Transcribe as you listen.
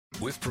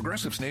With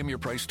Progressive's Name Your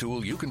Price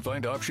tool, you can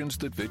find options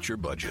that fit your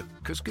budget,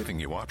 because giving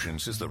you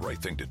options is the right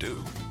thing to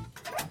do.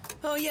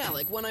 Oh yeah,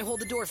 like when I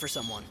hold the door for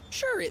someone.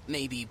 Sure, it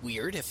may be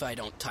weird if I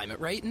don't time it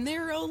right, and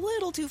they're a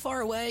little too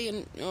far away,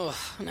 and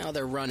now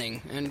they're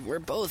running. And we're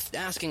both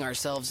asking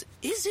ourselves,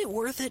 is it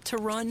worth it to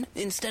run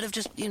instead of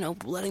just,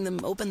 letting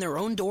them open their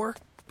own door?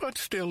 But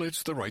still,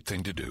 it's the right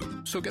thing to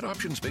do. So get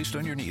options based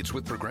on your needs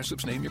with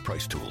Progressive's Name Your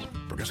Price tool.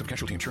 Progressive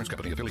Casualty Insurance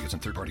Company, affiliates,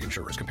 and third-party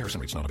insurers.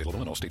 Comparison rates not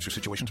available in all states or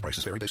situations.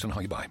 Prices vary based on how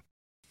you buy.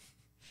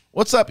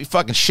 What's up, you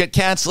fucking shit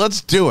cats?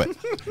 Let's do it.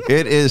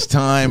 It is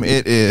time.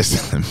 It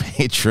is The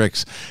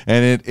Matrix,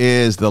 and it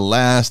is the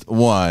last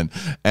one.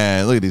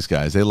 And look at these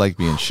guys. They like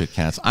being shit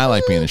cats. I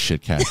like being a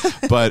shit cat.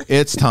 But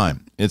it's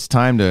time. It's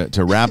time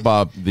to wrap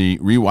up the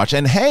rewatch.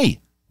 And hey,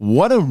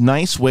 what a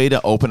nice way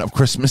to open up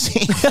Christmas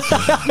Eve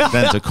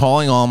than to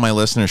calling all my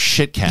listeners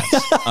shit cats.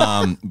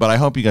 But I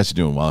hope you guys are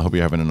doing well. I hope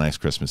you're having a nice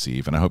Christmas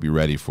Eve, and I hope you're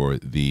ready for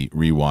the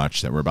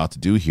rewatch that we're about to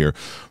do here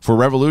for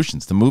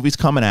Revolutions. The movie's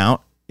coming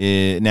out.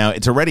 Now,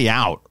 it's already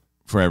out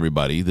for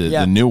everybody,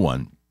 the new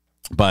one.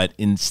 But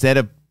instead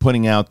of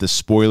putting out the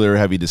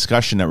spoiler-heavy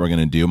discussion that we're going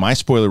to do, my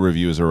spoiler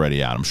review is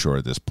already out, I'm sure,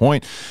 at this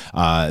point.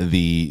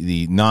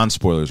 The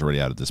non-spoiler is already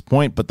out at this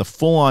point. But the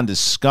full-on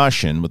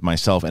discussion with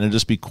myself, and it'll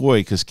just be coy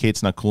because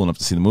Kate's not cool enough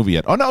to see the movie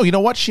yet. Oh, no, you know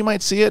what? She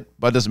might see it,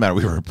 but it doesn't matter.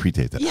 We were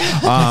pre-taped it.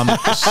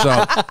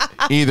 So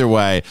either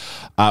way,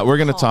 we're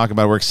going to talk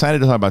about it. We're excited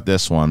to talk about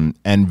this one,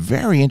 and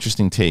very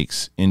interesting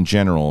takes in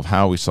general of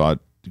how we saw it.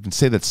 You can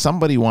say that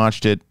somebody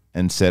watched it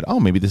and said,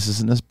 oh, maybe this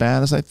isn't as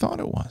bad as I thought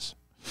it was.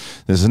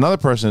 There's another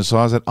person who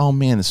saw it and said, oh,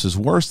 man, this is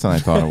worse than I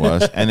thought it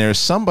was. And there's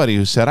somebody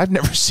who said, I've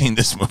never seen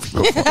this movie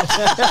before.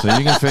 So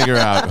you can figure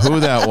out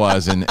who that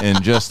was in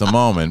just a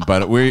moment.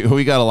 But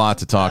we got a lot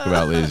to talk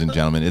about, ladies and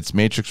gentlemen. It's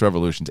Matrix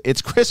Revolutions.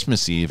 It's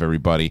Christmas Eve,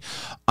 everybody.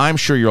 I'm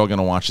sure you're all going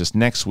to watch this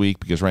next week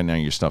because right now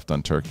you're stuffed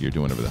on turkey. You're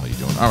doing whatever the hell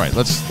you're doing. All right,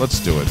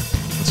 let's do it.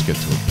 Let's get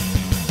to it.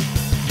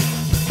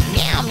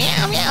 Meow,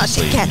 meow, meow.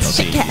 Shit cats,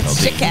 shit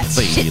cats, shit cats,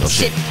 shit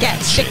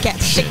cats, shit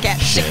cats, shit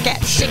cats, shit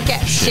cats, shit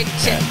cats, shit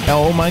cats.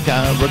 Oh my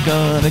God, we're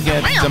gonna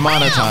get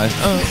demonetized.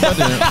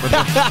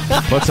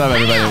 What's up,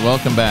 everybody?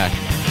 Welcome back.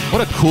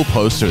 What a cool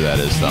poster that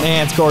is, though.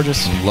 Man, it's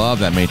gorgeous. Love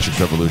that Matrix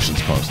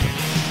Revolutions poster.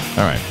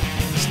 All right,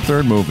 it's the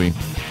third movie.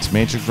 It's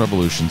Matrix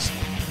Revolutions.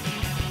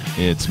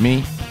 It's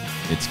me.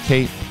 It's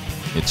Kate.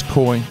 It's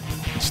Coy.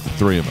 It's the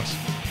three of us.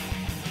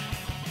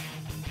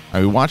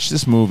 All right, we watched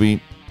this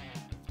movie.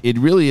 It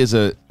really is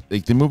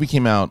the movie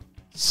came out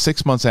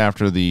 6 months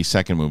after the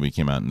second movie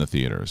came out in the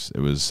theaters.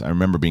 I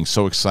remember being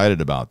so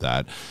excited about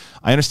that.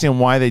 I understand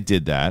why they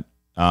did that,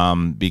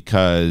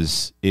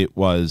 because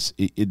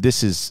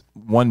this is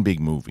one big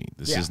movie.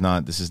 This is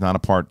not a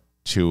part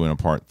 2 and a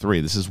part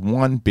 3. This is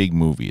one big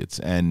movie.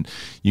 And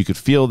you could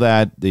feel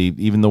that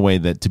even the way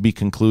that to be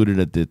concluded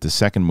at the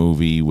second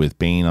movie with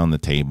Bane on the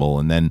table,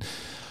 and then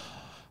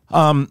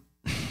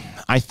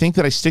I think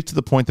that I stick to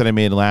the point that I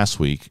made last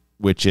week,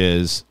 which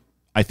is,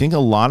 I think a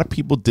lot of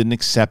people didn't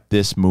accept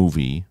this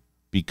movie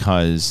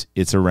because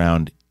it's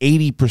around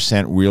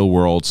 80% real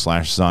world /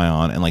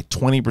 Zion and like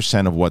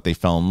 20% of what they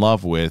fell in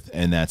love with,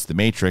 and that's the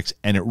Matrix,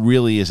 and it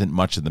really isn't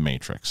much of the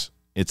Matrix.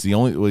 It's the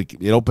only,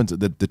 it opens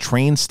the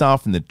train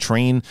stuff and the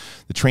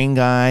train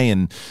guy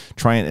and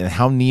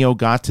how Neo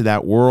got to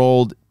that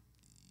world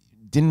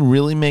didn't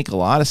really make a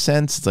lot of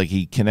sense. It's like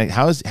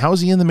how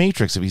is he in the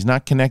Matrix if he's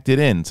not connected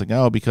in? It's like,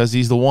 oh, because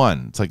he's the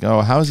one. It's like, oh,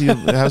 how's he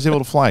able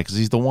to fly? Because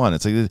he's the one.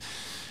 It's like,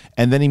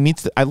 and then he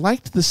meets. I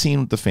liked the scene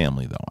with the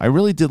family, though. I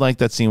really did like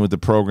that scene with the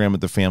program with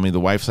the family. The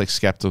wife's like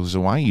skeptical.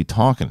 So why are you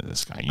talking to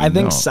this guy? I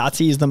think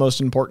Sati is the most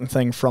important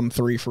thing from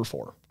 3 for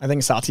 4. I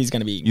think Sati's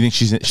going to be. You think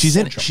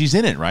she's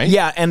in it, right?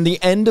 Yeah, and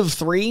the end of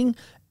 3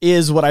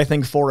 is what I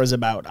think 4 is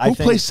about. Who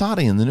plays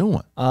Sati in the new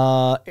one?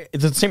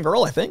 It's the same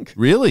girl, I think.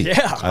 Really?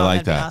 Yeah, I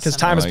like that because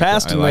time has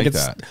passed.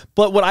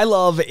 But what I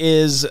love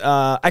is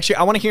actually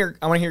I want to hear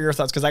your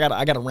thoughts because I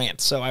got a rant,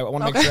 so I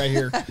want to make sure I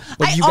hear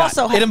what you got.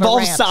 It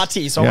involves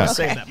Sati, so I want to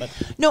say that. But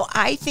no,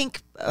 I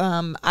think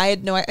I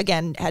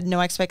had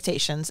no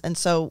expectations, and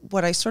so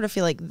what I sort of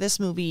feel like this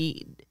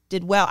movie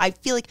did well. I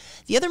feel like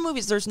the other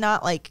movies, there's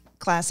not like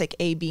classic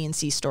A, B, and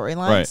C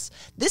storylines. Right.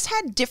 This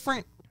had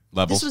different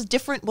levels. This was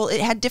different. Well,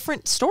 it had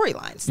different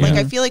storylines. Like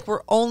I feel like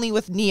we're only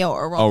with Neo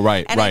or Rome. Oh,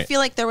 right, and I feel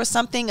like there was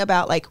something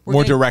about like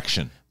more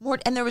direction.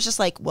 And there was just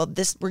like, well,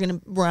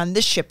 we're on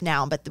this ship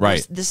now, but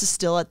this is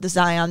still at the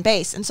Zion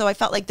base, and so I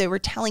felt like they were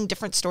telling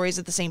different stories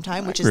at the same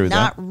time, which is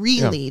not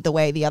really the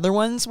way the other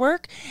ones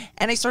work.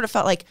 And I sort of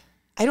felt like,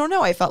 I don't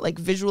know, I felt like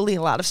visually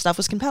a lot of stuff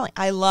was compelling.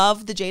 I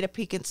love the Jada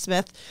Pinkett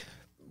Smith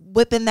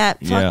whipping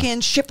that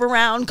fucking ship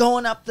around,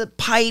 going up the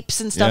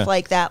pipes and stuff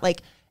like that.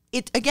 Like,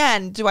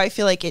 do I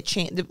feel like it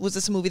changed? Was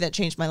this a movie that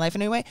changed my life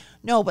in any way?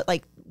 No, but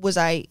like, was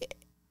I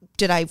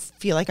did I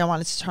feel like I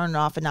wanted to turn it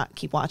off and not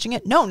keep watching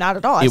it? No, not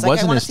at all. It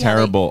wasn't as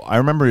terrible. I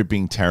remember it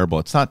being terrible.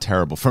 It's not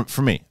terrible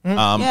for me.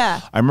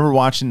 I remember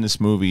watching this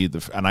movie,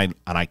 and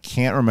I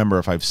can't remember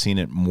if I've seen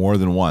it more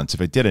than once.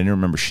 If I did, I didn't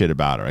remember shit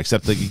about it,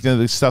 except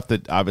the stuff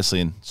that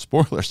obviously in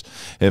spoilers.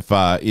 If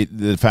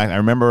the fact I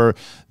remember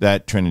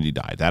that Trinity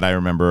died, that I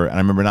remember, and I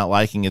remember not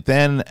liking it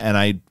then,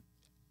 and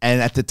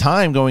at the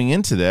time going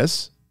into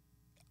this,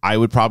 I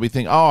would probably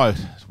think, oh,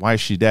 why is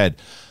she dead?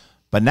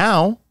 But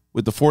now,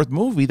 with the fourth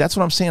movie, that's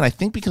what I'm saying. I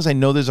think because I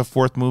know there's a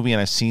fourth movie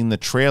and I've seen the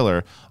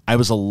trailer, I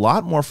was a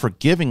lot more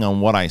forgiving on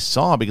what I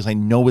saw because I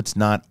know it's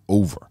not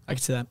over. I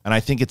can see that. And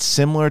I think it's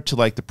similar to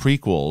like the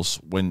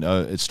prequels when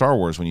it's Star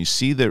Wars, when you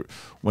see that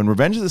when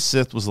Revenge of the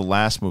Sith was the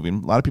last movie,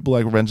 and a lot of people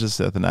like Revenge of the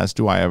Sith, and as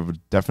do I have a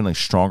definitely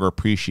stronger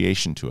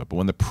appreciation to it. But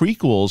when the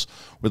prequels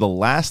were the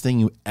last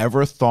thing you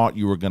ever thought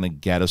you were going to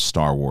get of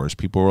Star Wars,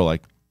 people were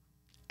like,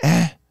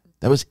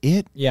 that was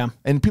it. Yeah.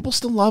 And people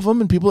still love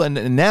them,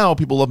 and now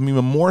people love them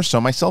even more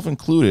so, myself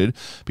included,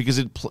 because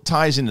it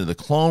ties into the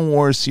Clone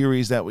Wars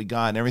series that we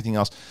got and everything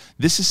else.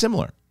 This is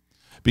similar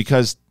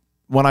because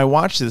when I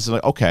watched this, I'm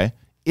like, okay,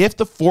 if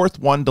the fourth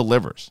one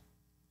delivers,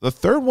 the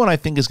third one I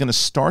think is going to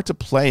start to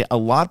play a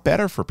lot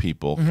better for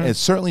people. Mm-hmm. It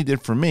certainly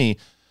did for me.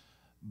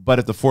 But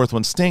if the fourth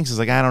one stinks, it's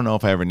like, I don't know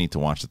if I ever need to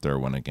watch the third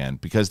one again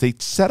because they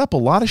set up a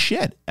lot of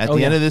shit at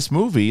the end of this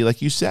movie,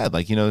 like you said,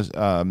 like,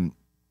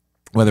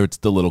 whether it's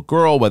the little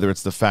girl, whether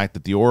it's the fact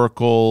that the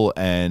Oracle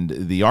and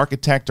the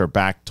Architect are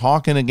back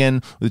talking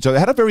again with each other.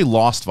 It had a very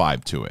Lost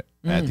vibe to it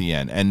at the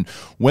end. And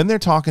when they're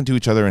talking to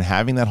each other and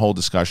having that whole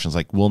discussion, it's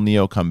like, will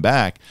Neo come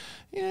back?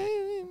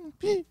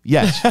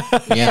 Yes.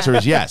 The answer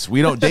is yes.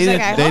 We don't. They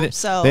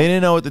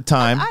didn't know at the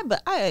time.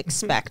 I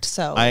expect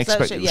so. I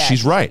expect.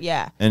 She's right.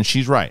 Yeah. And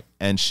she's right.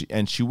 And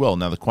she will.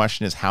 Now the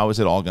question is, how is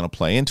it all going to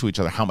play into each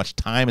other? How much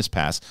time has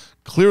passed?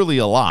 Clearly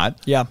a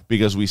lot. Yeah.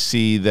 Because we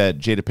see that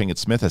Jada Pinkett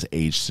Smith has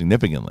aged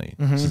significantly.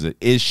 Mm-hmm. So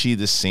is she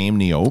the same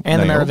Neo?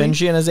 And the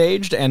Merovingian has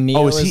aged, and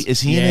Neo is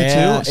he in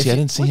it too? See, I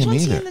didn't see him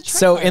either.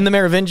 So in the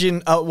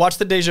Merovingian, watch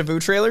the Deja Vu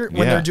trailer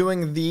when they're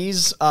doing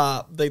these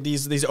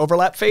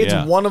overlap fades.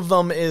 Yeah. One of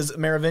them is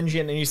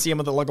Merovingian, and you see him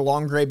with like a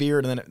long gray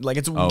beard, and then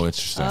it's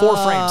interesting. 4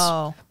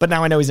 frames. But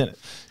now I know he's in it.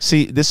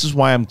 See, this is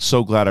why I'm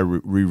so glad I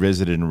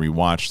revisited and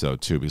rewatched though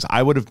too, because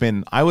I would have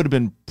been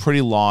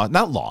pretty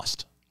not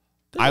lost.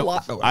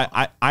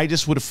 I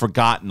just would have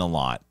forgotten a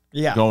lot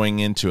going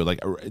into it.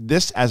 Like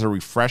this as a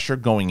refresher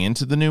going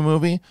into the new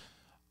movie,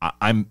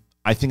 I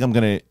think I'm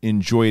going to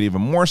enjoy it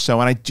even more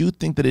so, and I do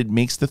think that it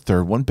makes the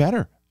third one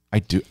better. I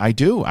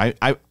do.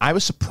 I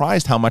was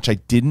surprised how much I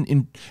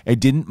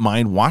didn't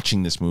mind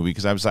watching this movie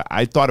because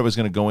I thought I was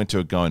going to go into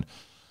it going,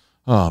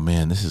 oh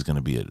man, this is going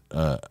to be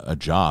a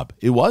job.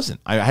 It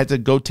wasn't. I had to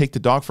go take the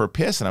dog for a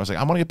piss, and I was like,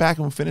 I'm going to get back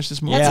and finish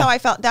this movie. That's how I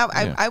felt.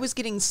 I was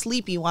getting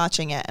sleepy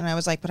watching it, and I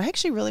was like, but I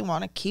actually really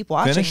want to keep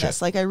watching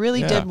this. Like, I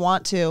really did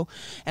want to.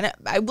 And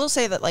I will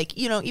say that, like,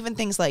 even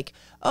things like,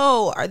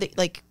 oh, are they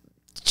like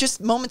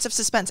just moments of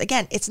suspense.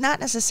 Again, it's not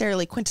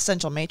necessarily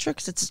quintessential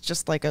Matrix. It's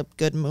just like a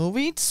good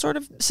movie sort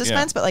of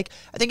suspense. But like,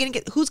 are they going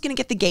to who's going to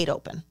get the gate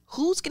open?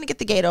 Who's going to get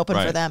the gate open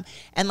for them?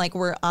 And like,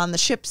 we're on the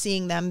ship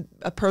seeing them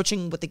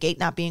approaching with the gate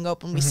not being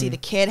open. We see the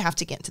kid have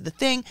to get into the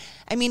thing.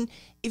 I mean,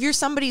 if you're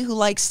somebody who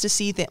likes to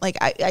see things, like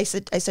I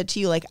said to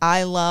you, like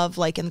I love,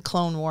 like in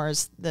Clone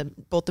Wars,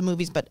 both the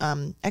movies, but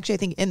actually I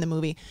think in the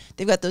movie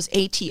they've got those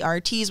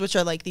ATRTs, which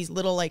are like these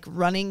little like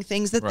running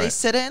things that they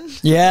sit in,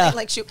 and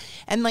like shoot,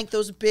 and like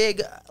those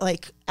big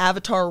like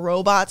Avatar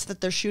robots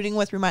that they're shooting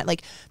with remind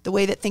like the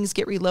way that things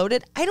get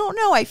reloaded. I don't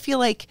know. I feel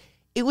like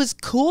it was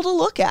cool to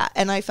look at,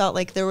 and I felt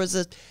like there was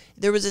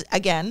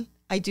again.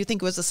 I do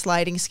think it was a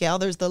sliding scale.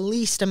 There's the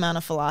least amount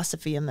of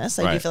philosophy in this.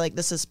 I do feel like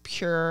this is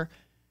pure.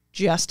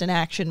 Just an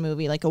action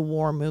movie, like a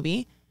war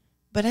movie.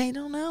 But I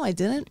don't know.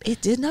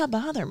 It did not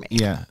bother me.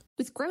 Yeah.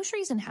 With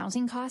groceries and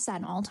housing costs at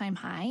an all-time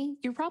high,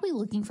 you're probably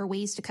looking for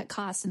ways to cut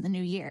costs in the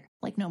new year.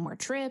 Like no more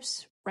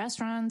trips,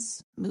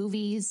 restaurants,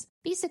 movies,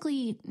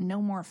 basically no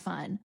more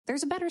fun.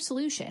 There's a better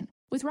solution.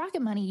 With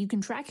Rocket Money, you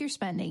can track your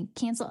spending,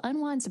 cancel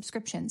unwanted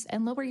subscriptions,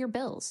 and lower your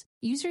bills.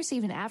 Users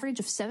save an average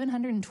of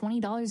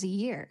 $720 a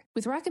year.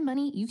 With Rocket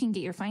Money, you can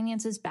get your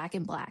finances back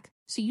in black,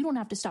 so you don't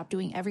have to stop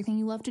doing everything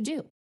you love to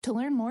do. To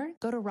learn more,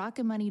 go to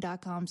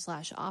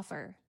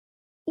rocketmoney.com/offer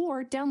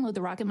or download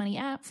the Rocket Money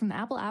app from the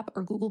Apple app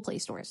or Google Play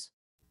stores.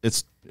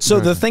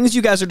 So the things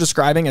you guys are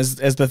describing as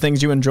the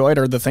things you enjoyed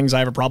are the things I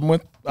have a problem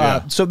with.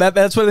 So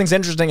that's what I think is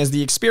interesting is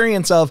the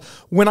experience of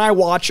when I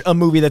watch a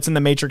movie that's in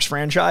the Matrix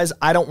franchise,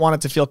 I don't want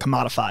it to feel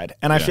commodified.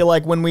 And I feel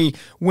like when we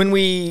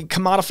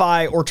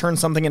commodify or turn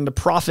something into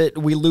profit,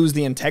 we lose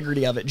the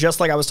integrity of it.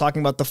 Just like I was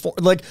talking about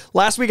like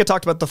last week I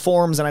talked about the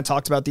forms and I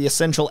talked about the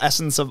essential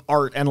essence of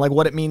art and like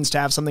what it means to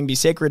have something be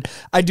sacred.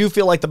 I do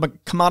feel like the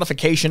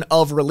commodification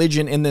of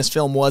religion in this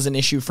film was an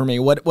issue for me.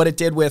 What it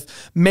did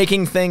with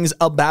making things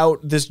about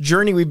this this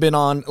journey we've been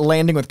on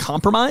landing with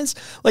compromise.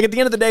 Like at the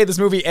end of the day, this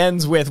movie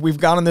ends with we've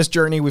gone on this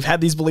journey, we've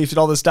had these beliefs and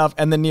all this stuff,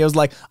 and then Neo's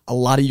like, a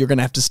lot of you are going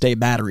to have to stay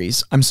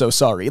batteries. I'm so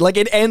sorry. Like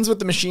it ends with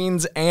the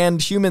machines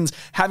and humans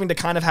having to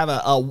kind of have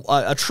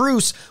a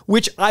truce,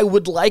 which I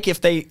would like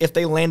if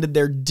they landed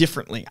there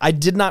differently. I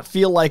did not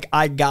feel like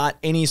I got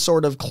any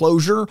sort of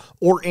closure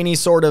or any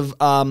sort of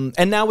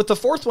and now with the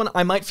fourth one,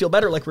 I might feel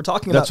better, like we're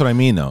talking about. That's what I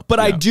mean, though. But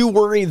I do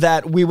worry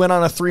that we went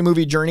on a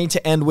 3-movie journey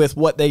to end with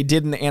what they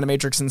did in the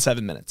Animatrix in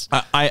 7 minutes.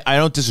 I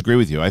don't disagree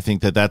with you. I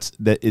think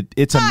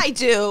it's a. I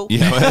do. You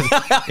know,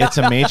 it's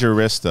a major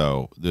risk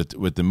though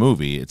with the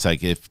movie. It's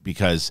like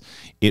because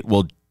it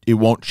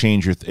won't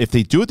change if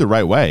they do it the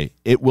right way,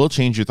 it will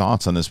change your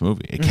thoughts on this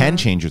movie. It can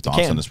change your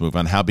thoughts on this movie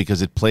on how,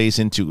 because it plays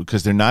into,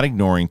 because they're not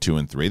ignoring 2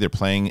 and 3. They're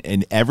playing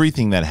in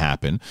everything that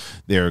happened.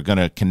 They're going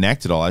to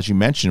connect it all, as you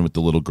mentioned, with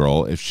the little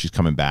girl, if she's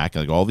coming back,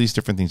 like all these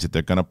different things that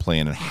they're going to play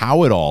in and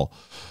how it all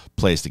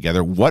plays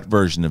together, what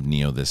version of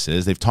Neo this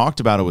is. They've talked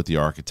about it with the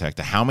architect,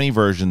 how many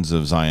versions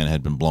of Zion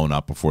had been blown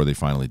up before they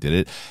finally did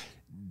it.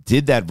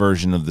 Did that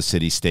version of the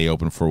city stay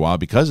open for a while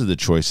because of the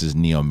choices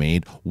Neo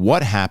made?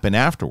 What happened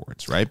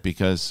afterwards, right?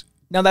 Because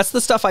now that's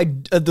the stuff the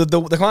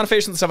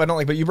quantification stuff I don't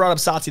like, but you brought up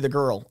Sati the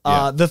girl.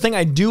 The thing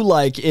I do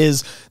like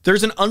is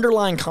there's an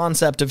underlying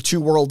concept of 2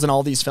 worlds in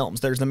all these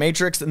films. There's the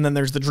Matrix and then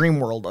there's the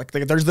Dream World. Like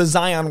there's the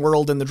Zion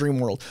world and the Dream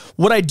World.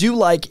 What I do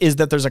like is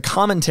that there's a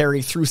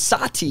commentary through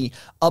Sati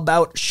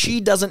about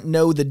she doesn't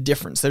know the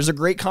difference. There's a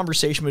great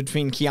conversation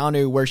between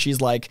Keanu where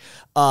she's like,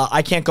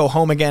 I can't go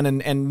home again,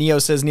 and Neo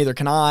says neither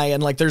can I,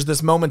 and like there's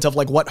this moment of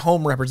like what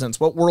home represents,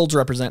 what worlds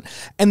represent,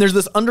 and there's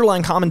this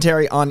underlying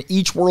commentary on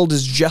each world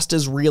is just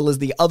as real as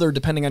the other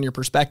depending on your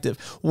perspective.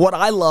 What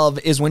I love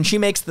is when she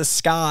makes the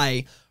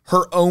sky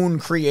her own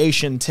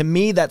creation. To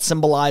me, that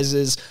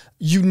symbolizes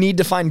you need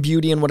to find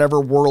beauty in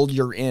whatever world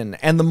you're in.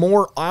 And the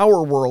more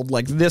our world,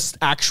 like this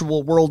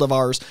actual world of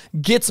ours,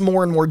 gets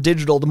more and more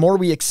digital, the more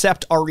we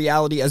accept our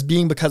reality as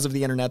being because of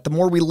the internet, the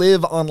more we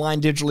live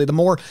online digitally, the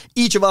more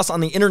each of us on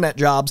the internet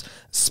jobs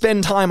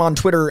spend time on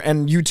Twitter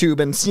and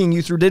YouTube and seeing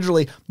you through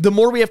digitally, the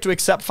more we have to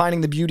accept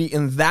finding the beauty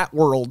in that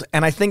world.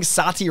 And I think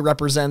Sati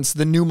represents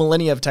the new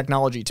millennia of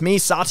technology. To me,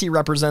 Sati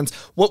represents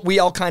what we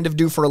all kind of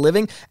do for a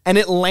living, and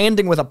it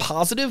landing with a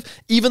positive,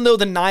 even though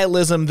the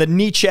nihilism, the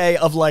Nietzsche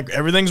of like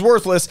everything's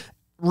worthless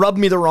rubbed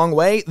me the wrong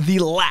way. The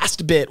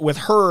last bit with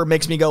her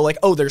makes me go like,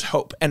 oh, there's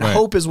hope. And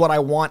hope is what I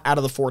want out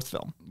of the 4th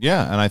film.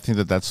 Yeah, and I think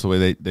that's the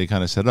way they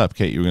kind of set it up.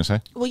 Kate, you were going to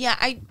say? Well,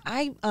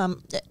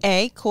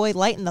 yeah, Coy,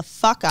 lighten the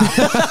fuck up.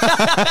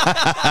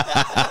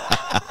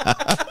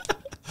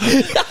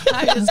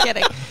 I'm just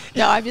kidding.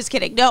 No, I'm just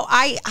kidding. No,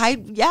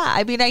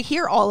 I mean, I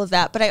hear all of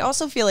that, but I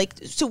also feel like,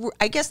 so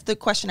I guess the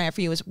question I have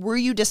for you is, were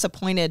you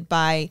disappointed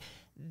by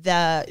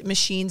the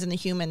machines and the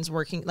humans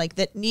working, like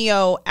that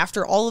Neo,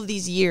 after all of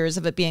these years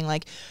of it being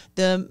like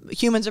the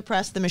humans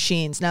oppress the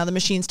machines, now the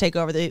machines take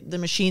over, the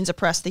machines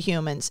oppress the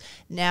humans,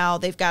 now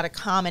they've got a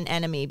common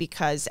enemy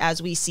because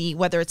as we see,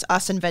 whether it's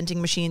us inventing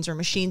machines or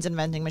machines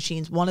inventing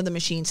machines, one of the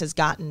machines has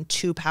gotten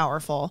too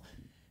powerful.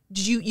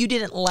 You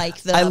didn't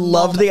like the I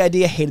loved the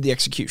idea, hated the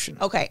execution.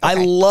 Okay. I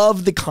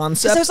love the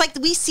concept. So it's like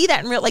we see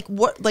that in real, like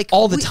what, like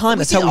all the time.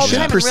 That's how we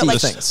should perceive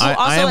things. So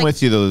I am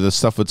with you though. The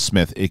stuff with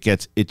Smith,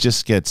 it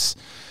just gets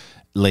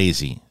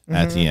lazy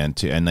at the end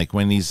too, and like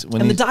when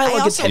the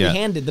dialogue gets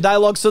heavy-handed. The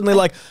dialogue suddenly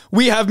like,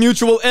 we have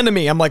mutual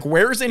enemy. I'm like,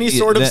 where's any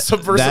sort of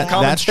subversive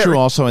commentary? That's true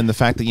also, and the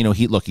fact that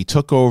he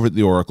took over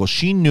the Oracle.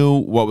 She knew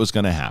what was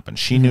going to happen.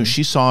 She knew,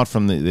 she saw it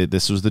from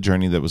this was the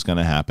journey that was going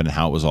to happen and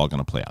how it was all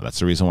going to play out. That's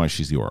the reason why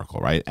she's the Oracle,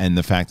 right? And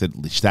the fact that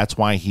that's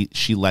why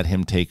she let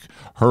him take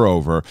her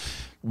over.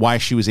 Why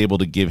she was able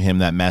to give him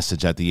that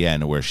message at the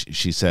end where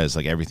she says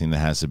like everything that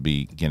has a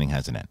beginning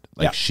has an end.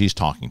 Like she's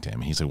talking to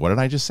him. He's like, what did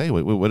I just say?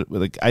 What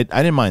like I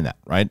didn't mind that,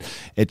 right?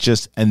 It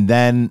just, and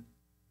then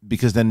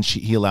because then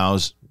he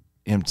allows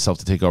himself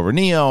to take over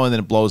Neo and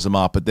then it blows him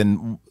up. But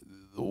then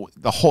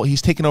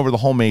he's taken over the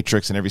whole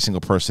Matrix and every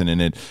single person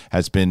in it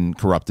has been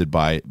corrupted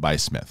by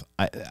Smith.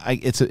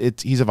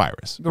 He's a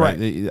virus,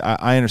 right?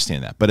 I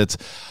understand that, but it's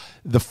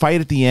the fight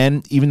at the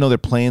end, even though they're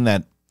playing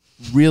that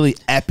really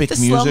epic the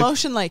music. slow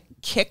motion like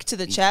kick to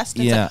the chest.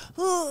 It's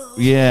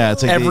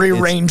it's like every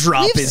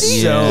raindrop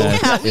is so.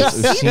 We've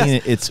seen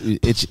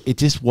it. It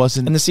just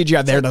wasn't. And the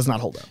CGI there does not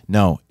hold up.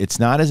 No, it's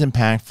not as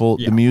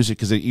impactful. The music,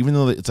 because even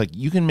though it's like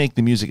you can make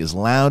the music as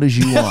loud as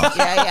you want.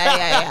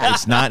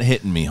 It's not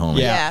hitting me,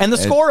 homie. And the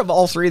score of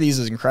all 3 of these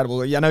is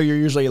incredible. I know you're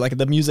usually like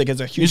the music is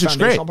a huge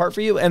foundational part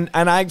for you, and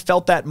I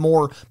felt that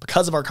more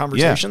because of our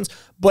conversations.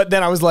 But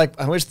then I was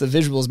like, I wish the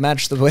visuals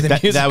matched the way the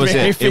music. That was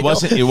it. It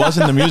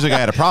wasn't the music I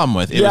had a problem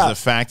with. It was the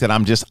fact that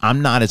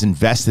I'm not as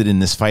invested in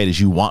this fight as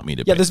you want me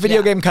to be. Yeah, this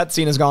video game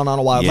cutscene has gone on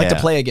a while. I'd like to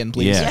play again,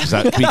 please. Yeah,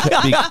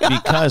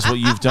 because what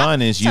you've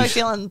done is That's how I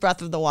feel in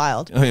Breath of the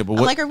Wild. Okay, but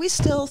I'm like, are we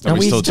still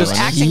just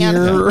acting out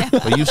of it?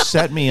 But you've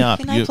set me up.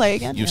 Can I play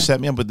again? You've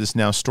set me up with this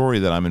now story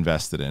that I'm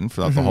invested in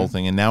throughout the whole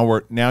thing, and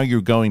now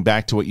you're going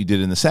back to what you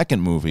did in the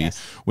second movie,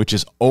 which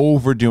is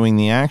overdoing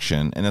the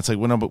action, and it's like,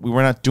 well, no, but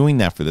we're not doing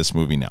that for this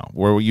movie now.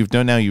 Where what you've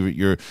done now,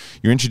 you're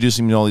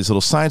introducing me to all these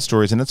little side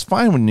stories, and it's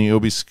fine when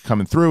Niobe's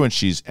coming through and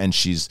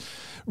she's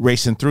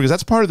racing through, because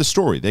that's part of the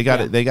story. They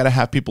got to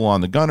have people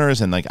on the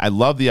gunners, and like I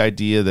love the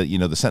idea that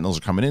the Sentinels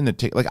are coming in to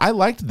take. Like I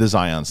liked the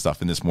Zion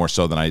stuff in this more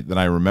so than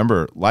I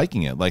remember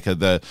liking it. Like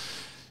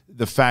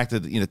the fact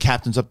that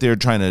captain's up there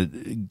trying to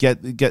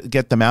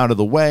get them out of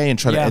the way and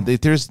try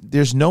to.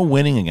 There's no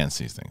winning against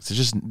these things.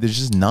 There's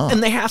just none.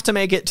 And they have to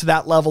make it to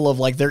that level of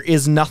like there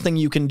is nothing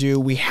you can do.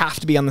 We have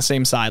to be on the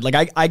same side.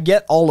 Like I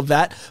get all of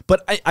that,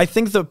 but I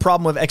think the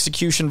problem with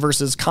execution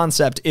versus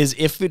concept is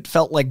if it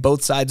felt like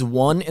both sides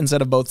won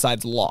instead of both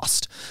sides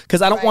lost.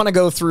 Because I don't want to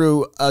go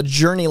through a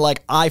journey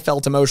like I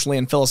felt emotionally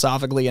and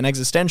philosophically and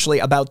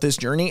existentially about this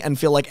journey and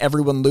feel like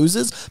everyone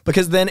loses,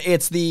 because then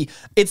it's the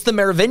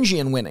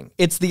Merovingian winning.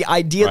 It's the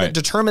idea that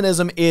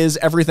determinism is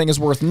everything is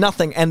worth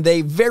nothing, and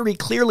they very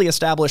clearly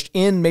established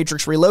in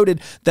Matrix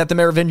Reloaded that the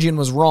Merovingian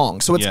was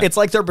wrong. So it's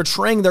like they're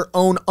betraying their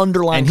own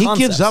underlying and he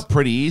concepts. gives up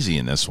pretty easy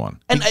in this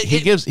one. And he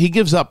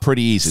gives up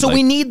pretty easy. So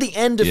we need the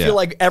end to feel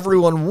like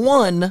everyone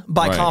won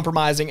by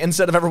compromising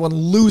instead of everyone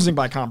losing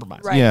by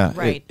compromising. Right. Yeah,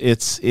 right.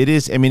 It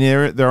is. I mean,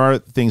 there are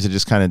things that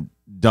just kind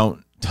of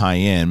don't tie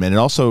in, and it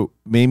also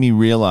made me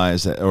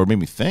realize that, or made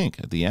me think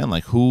at the end,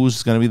 like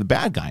who's going to be the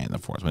bad guy in the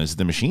fourth one? Is it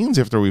the machines?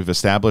 After we've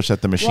established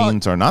that the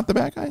machines are not the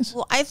bad guys.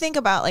 Well, I think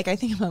about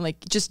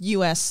just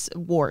U.S.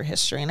 war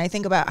history, and I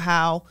think about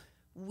how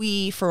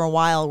we for a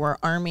while were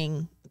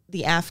arming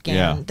the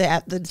Afghan,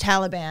 the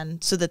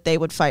Taliban, so that they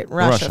would fight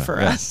Russia for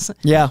us.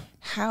 Yeah.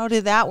 How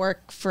did that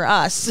work for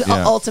us?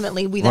 Yeah.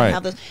 Ultimately, we then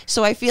have this.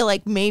 So I feel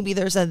like maybe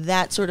there's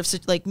that sort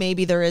of like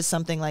maybe there is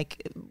something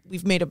like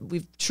we've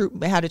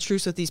had a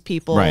truce with these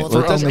people. Right.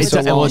 Well,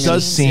 it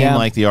does seem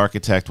like the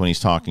architect when he's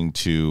talking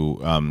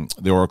to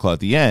the Oracle at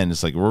the end,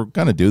 it's like we're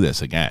gonna do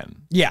this again.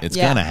 Yeah, it's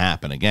gonna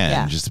happen again.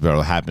 Yeah. Just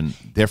it'll happen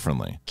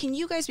differently. Can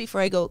you guys,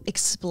 before I go,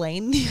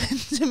 explain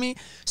to me?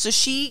 So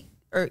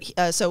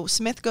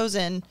Smith goes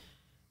in.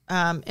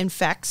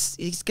 Infects.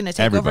 He's going to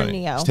take over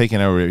Neo. He's taking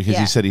over because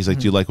he said, he's like,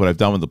 do you like what I've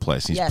done with the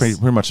place? He's pretty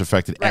much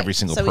affected every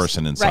single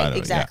person inside of it.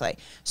 Exactly.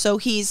 So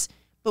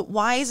but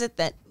why is it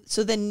that,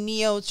 so then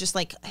Neo just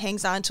like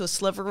hangs on to a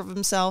sliver of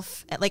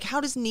himself? Like,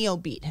 how does Neo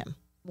beat him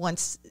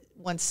once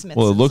Smith's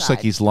Well, it looks inside?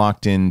 like he's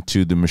locked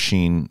into the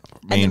machine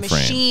mainframe. And the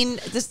machine,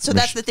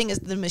 that's the thing, is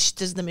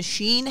does the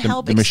machine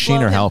help? The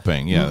machine are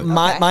helping, yeah.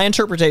 My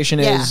interpretation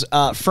is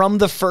from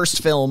the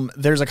first film,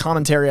 there's a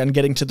commentary on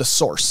getting to the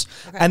source.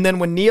 Okay. And then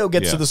when Neo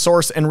gets to the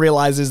source and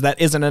realizes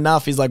that isn't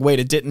enough, he's like, wait,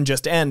 it didn't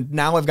just end.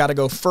 Now I've got to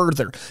go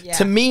further. Yeah.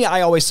 To me,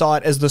 I always saw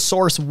it as the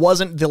source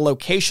wasn't the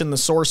location. The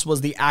source was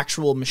the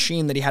actual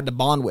machine that he had to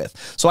bond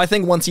with. So I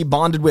think once he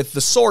bonded with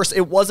the source,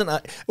 it wasn't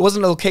a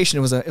location.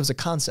 It was a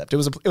concept. It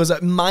was a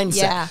mindset.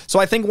 Yeah. So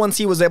I think once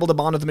he was able to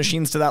bond with the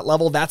machines to that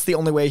level, that's the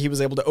only way he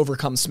was able to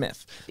overcome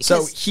Smith.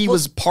 So he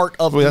was part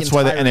of the that's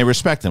why they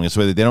respect him. That's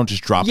why they don't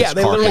just drop his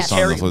carcass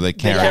on the floor. They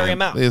carry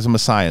him out. It's a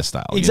Messiah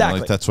style. Exactly.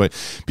 Like that's why,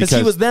 because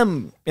he was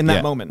them in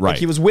that moment. Right. Like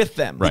he was with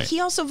them. Right. But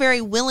he also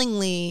very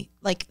willingly,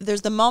 like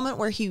there's the moment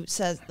where he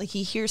says, like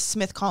he hears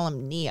Smith call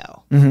him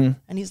Neo, and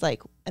he's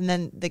like, and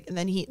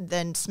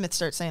then Smith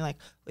starts saying like,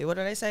 wait, what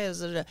did I say?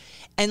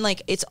 And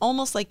like it's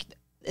almost like.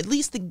 At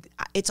least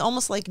it's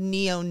almost like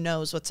Neo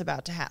knows what's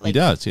about to happen. Like, he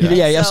does,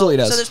 yeah, he absolutely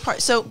does. So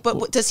there's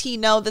but does he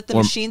know that the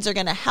machines are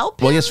going to help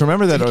him? Well, yes.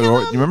 Remember that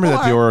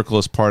the Oracle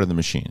is part of the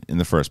machine in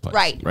the first place,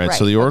 right?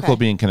 So the Oracle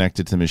being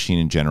connected to the machine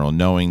in general,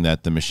 knowing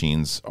that the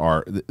machines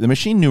are the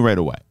machine knew right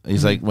away.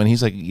 He's like, when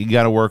he's like, you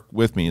got to work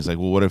with me. He's like,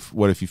 well,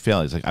 what if you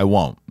fail? He's like, I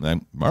won't.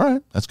 And all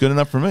right, that's good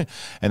enough for me.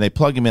 And they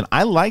plug him in.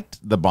 I liked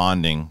the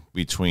bonding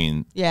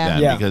between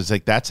them because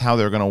like that's how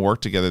they're going to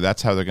work together.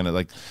 That's how they're going to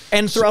like.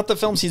 And throughout the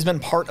films, he's been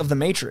part of the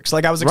Matrix.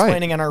 Like I was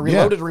explaining in our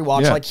Reloaded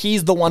rewatch, like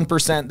he's the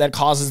 1% that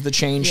causes the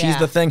change. He's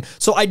the thing.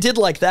 So I did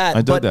like that.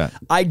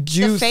 I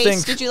do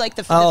think. Did you like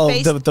the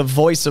face? the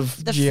voice of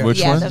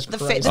which one? The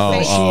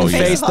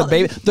face, the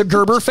baby, the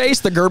Gerber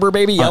face, the Gerber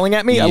baby yelling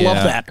at me. I love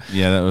that.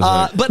 Yeah, that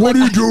was. But what are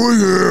you doing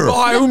here?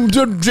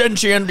 I'm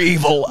sentient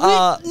evil.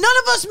 None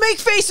of us make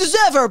faces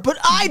ever, but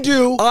I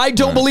do. I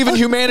don't believe in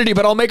humanity,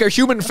 but I'll make a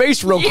human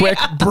face real quick,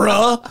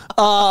 bruh.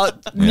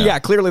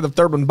 Clearly the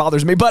third one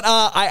bothers me, but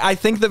I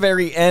think the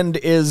very end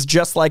is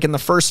just like in the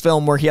first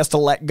film where he has to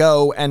let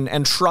go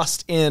and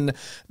trust in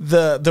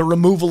the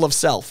removal of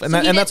self, and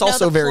that's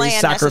also very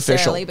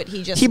sacrificial. But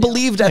he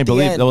believed at the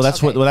end. Well,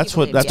 that's what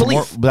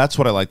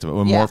I liked about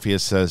when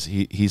Morpheus says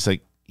he's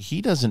like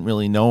he doesn't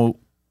really know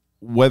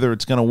whether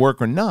it's going to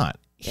work or not.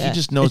 he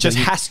just knows. It just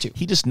has to.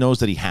 He just knows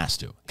that he has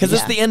to. Because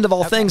it's the end of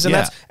all things,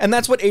 and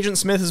that's what Agent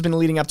Smith has been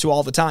leading up to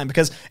all the time.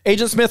 Because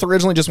Agent Smith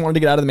originally just wanted to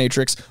get out of the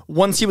Matrix.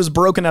 Once he was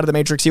broken out of the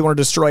Matrix, he wanted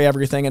to destroy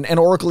everything. And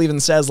Oracle even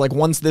says, like,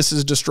 once this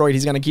is destroyed,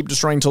 he's going to keep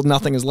destroying until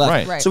nothing is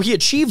left. Right. So he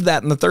achieved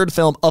that in the third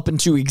film up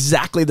into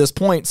exactly this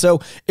point.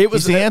 So it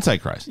was he's the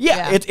Antichrist.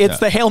 Yeah, it's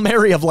the Hail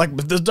Mary of, like,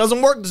 if this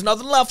doesn't work, there's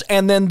nothing left,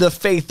 and then the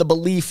faith, the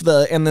belief,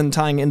 and then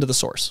tying into the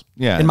source.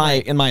 Yeah, in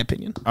my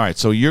opinion. All right,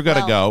 so you're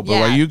gonna go, but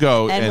while you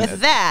go, and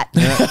with that,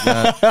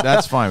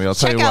 that's fine. I'll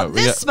tell you what. Check out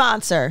this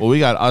sponsor. Well, we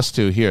got us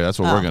two here. That's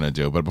what we're gonna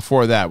do. But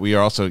before that, we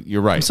are also.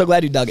 You're right. I'm so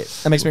glad you dug it.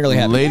 That makes me really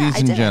happy. Ladies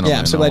and gentlemen,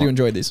 I'm so glad you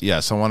enjoyed these.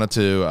 Yes, I wanted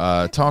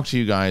to talk to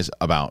you guys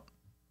about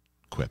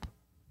Quip.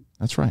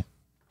 That's right,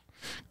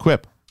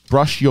 Quip.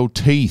 Brush your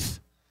teeth.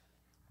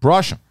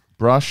 Brush them.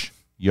 Brush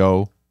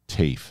your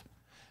teeth.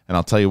 And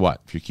I'll tell you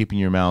what. If you're keeping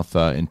your mouth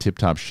in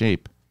tip-top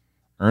shape,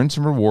 earn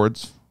some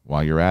rewards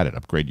while you're at it.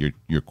 Upgrade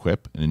your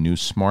Quip in a new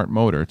smart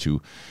motor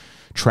to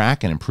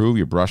track and improve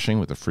your brushing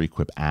with the free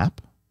Quip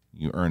app.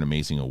 You earn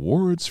amazing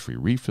awards, free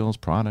refills,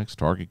 products,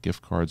 Target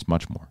gift cards,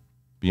 much more.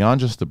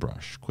 Beyond just the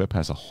brush, Quip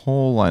has a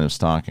whole line of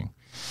stocking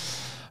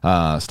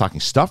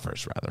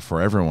stuffers, rather,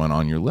 for everyone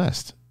on your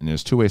list. And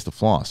there's two ways to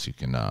floss. You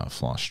can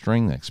floss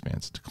string that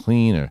expands to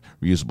clean, a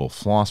reusable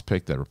floss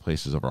pick that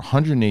replaces over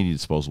 180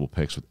 disposable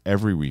picks with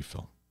every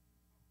refill.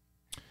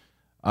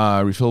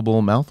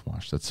 Refillable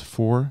mouthwash. That's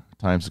 4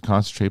 times the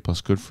concentrate plus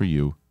good for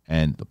you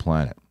and the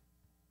planet.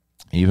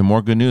 Even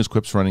more good news,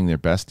 Quip's running their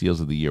best deals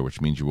of the year,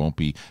 which means you won't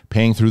be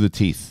paying through the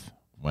teeth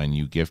when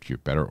you gift your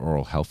better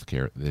oral health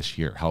care this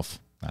year. Health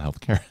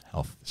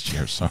this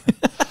year, sorry.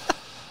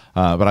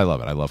 But I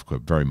love it. I love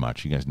Quip very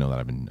much. You guys know that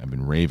I've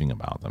been raving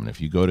about them. And if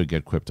you go to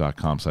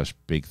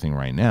getquip.com/bigthing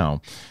right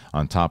now,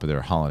 on top of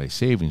their holiday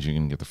savings, you're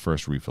going to get the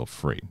first refill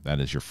free. That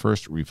is your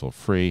first refill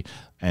free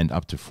and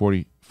up to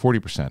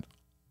 40%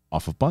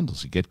 off of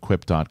bundles. You get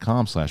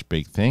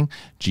quip.com/bigthing,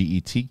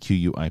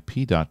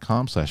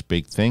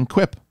 GETQUIP.com/bigthing.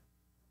 Quip,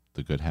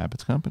 the Good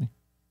Habits Company.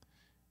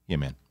 Yeah,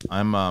 man.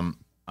 I'm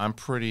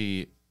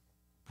pretty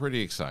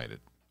excited.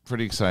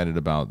 Pretty excited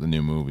about the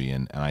new movie,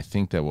 and I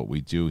think that what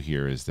we do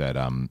here is that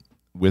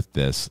with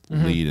this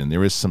lead, and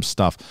there is some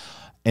stuff,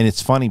 and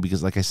it's funny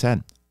because, like I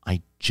said,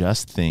 I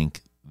just think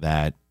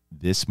that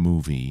this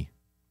movie,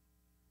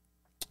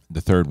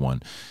 the third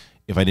one,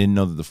 if I didn't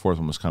know that the fourth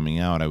one was coming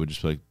out, I would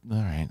just be like, all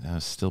right, that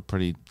was still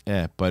pretty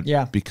but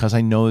because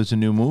I know there's a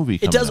new movie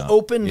coming out. It does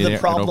open the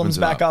problems it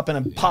back up in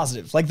a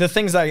positive. Like, the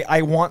things that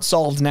I want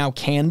solved now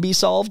can be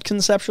solved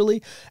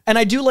conceptually. And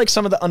I do like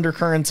some of the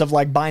undercurrents of,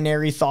 like,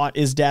 binary thought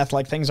is death,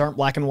 like things aren't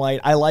black and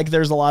white. I like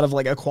there's a lot of,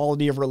 like,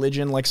 equality of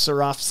religion, like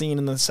Seraph scene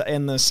in the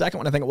second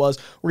one, I think it was,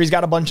 where he's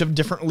got a bunch of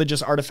different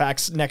religious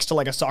artifacts next to,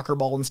 like, a soccer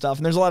ball and stuff.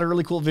 And there's a lot of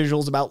really cool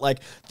visuals about, like,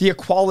 the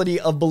equality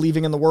of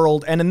believing in the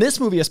world. And in this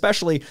movie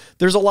especially,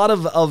 there's a lot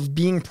of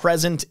being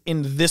present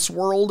in this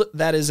world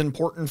that is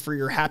important for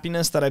your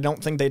happiness that I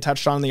don't think they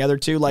touched on in the other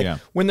two. Like,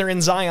 when they're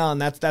in Zion,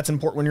 that's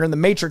important. When you're in the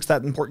Matrix,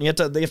 that's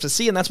important. They have to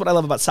see, and that's what I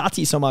love about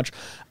Sati so much.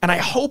 And I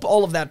hope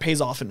all of that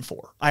pays off in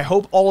 4. I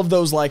hope all of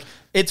those, like,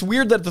 it's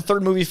weird that the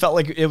third movie felt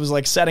like it was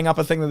like setting up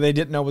a thing that they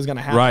didn't know was going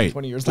to happen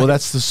 20 years later. Well,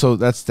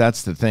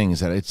 that's the thing,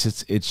 is that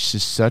it's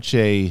just such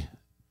a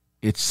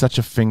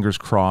fingers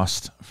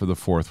crossed for the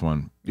fourth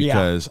one,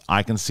 because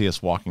I can see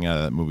us walking out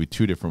of that movie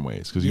 2 different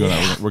ways, because you and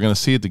I, we're going to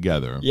see it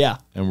together,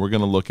 and we're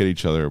going to look at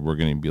each other, we're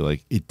going to be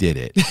like, it did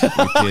it,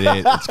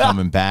 it's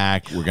coming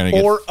back, we're going to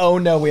get, or oh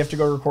no, we have to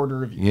go record a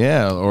review,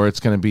 or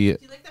it's going to be. Do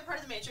you like that part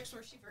of the Matrix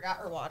where she forgot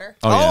her water?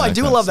 I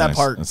do love that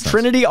part.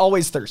 Trinity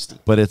always thirsty,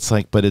 but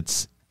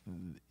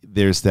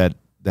there's that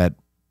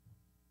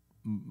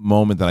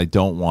moment that I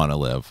don't want to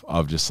live,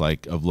 of just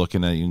like, of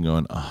looking at you and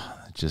going,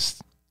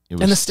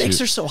 and the stakes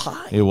are so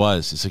high. It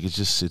was. It's like,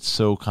 it's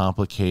so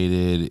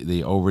complicated.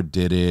 They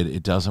overdid it.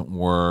 It doesn't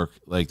work.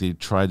 Like, they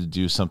tried to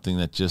do something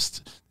that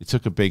they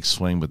took a big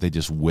swing, but they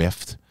just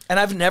whiffed. And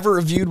I've never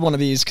reviewed one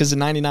of these because in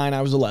 '99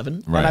 I was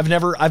 11, right. And I've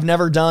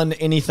never done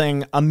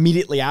anything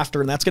immediately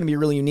after, and that's going to be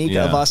really unique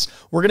of us.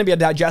 We're going to be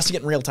digesting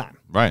it in real time,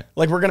 right?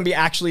 Like, we're going to be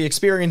actually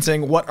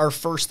experiencing what our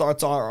first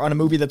thoughts are on a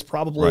movie that's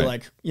probably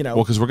like, well,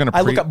 because we're going to.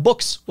 I look up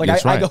books, like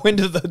I go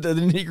into the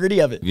nitty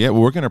gritty of it. Yeah,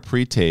 well, we're going to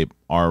pre-tape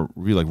our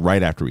like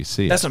right after we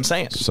see it. That's what I'm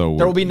saying. So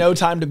there will be no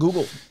time to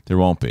Google. There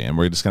won't be, and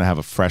we're just going to have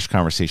a fresh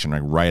conversation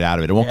like right out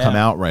of it. It won't come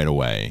out right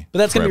away. But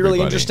that's going to be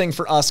really interesting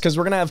for us, because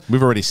we're going to have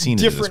we've already seen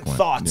different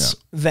thoughts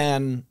than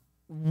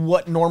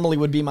what normally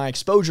would be my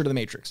exposure to the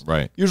Matrix.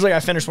 Right. Usually I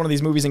finish one of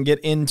these movies and get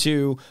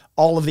into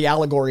all of the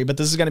allegory, but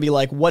this is going to be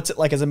like, what's it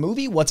like as a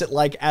movie? What's it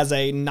like as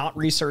a not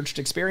researched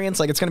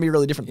experience? Like, it's going to be a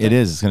really different thing. It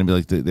is. It's going to be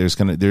like, there is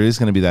going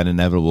to be that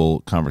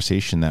inevitable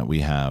conversation that we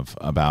have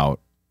about,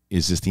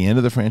 is this the end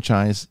of the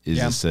franchise? Is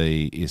this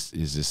a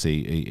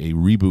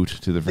reboot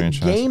to the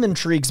franchise? The game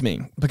intrigues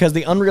me because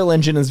the Unreal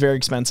Engine is very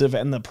expensive,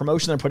 and the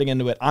promotion they're putting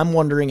into it, I'm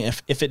wondering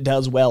if it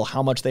does well,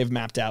 how much they've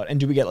mapped out, and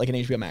do we get like an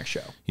HBO Max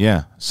show?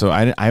 Yeah. So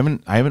I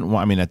haven't.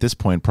 I mean, at this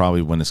point,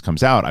 probably when this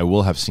comes out, I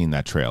will have seen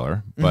that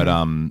trailer. But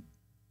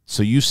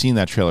So you've seen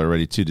that trailer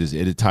already too. Does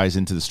it ties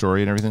into the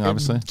story and everything?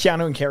 Obviously,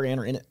 Keanu and Carrie Ann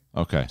are in it.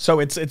 Okay. So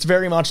it's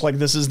very much like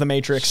this is the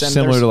Matrix. And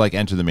similar to like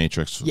Enter the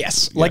Matrix.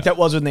 Yes, like that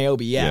was with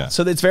Niobe, yeah.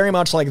 So it's very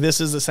much like this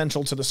is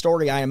essential to the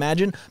story, I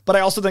imagine. But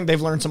I also think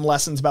they've learned some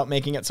lessons about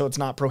making it so it's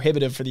not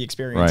prohibitive for the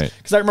experience. Right.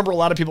 Because I remember a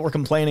lot of people were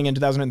complaining in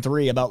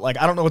 2003 about like,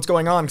 I don't know what's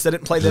going on because I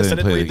didn't play this, I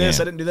didn't read this,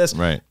 I didn't do this.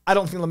 Right. I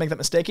don't think they'll make that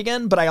mistake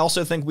again, but I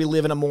also think we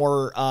live in a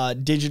more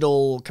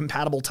digital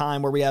compatible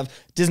time where we have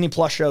Disney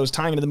Plus shows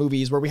tying into the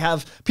movies, where we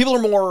have people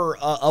are more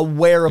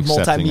aware of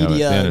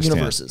multimedia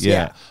universes.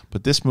 Yeah.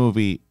 But this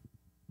movie,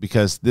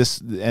 because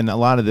this and a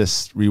lot of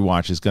this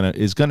rewatch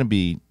is gonna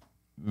be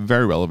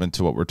very relevant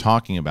to what we're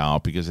talking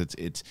about, because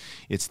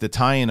it's the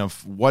tie-in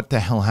of what the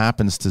hell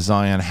happens to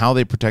Zion, how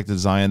they protected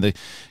Zion.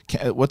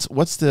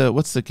 What's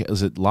the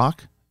is it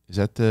Locke? Is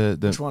that the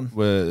which one?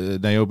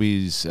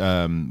 Niobe's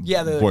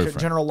the boyfriend.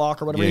 General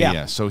Locke or whatever.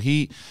 Yeah. So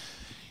he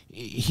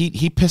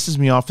pisses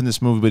me off in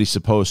this movie, but he's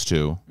supposed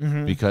to,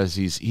 because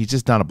he's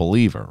just not a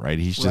believer, right?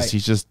 He's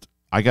just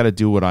I got to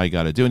do what I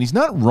got to do. And he's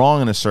not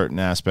wrong in a certain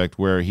aspect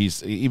where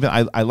he's even,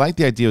 I like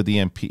the idea of the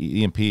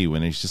EMP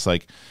when he's just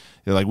like,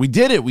 they're like, we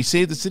did it. We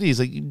saved the city. He's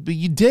like, but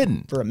you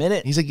didn't. For a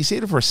minute. He's like, you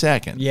saved it for a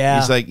second. Yeah.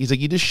 He's like,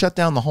 you just shut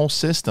down the whole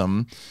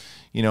system.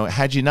 You know,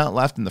 had you not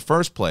left in the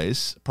first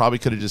place, probably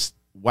could have just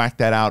whacked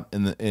that out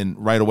in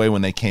right away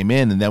when they came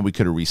in, and then we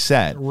could have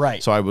reset.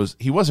 Right. So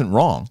he wasn't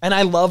wrong. And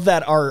I love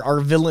that our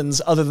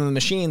villains, other than the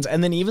machines,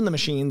 and then even the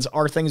machines,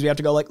 are things we have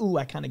to go like, ooh,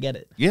 I kind of get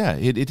it. Yeah.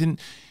 It didn't.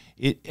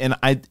 And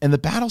the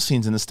battle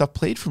scenes and the stuff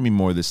played for me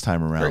more this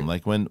time around.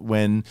 Like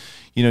when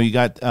you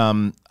got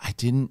I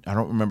don't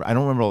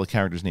remember all the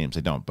characters' names. I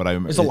don't, but I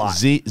remember. There's a lot.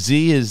 Z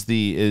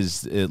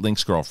is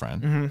Link's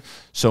girlfriend. Mm-hmm.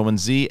 So when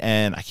Z,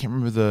 and I can't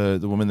remember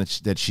the woman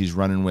that she's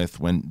running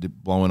with when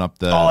blowing up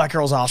the. Oh, that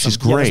girl's awesome. She's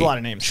great. Yeah, there's a lot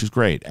of names. She's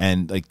great,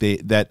 and like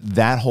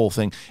that whole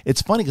thing.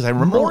 It's funny because I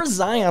remember more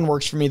Zion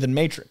works for me than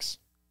Matrix.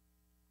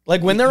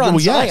 Like when they're on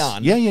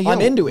Zion,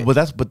 I'm into it.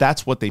 But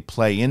that's what they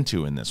play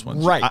into in this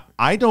one. Right. So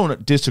I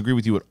don't disagree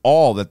with you at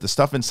all that the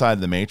stuff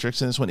inside the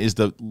Matrix in this one is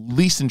the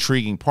least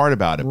intriguing part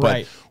about it.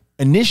 Right.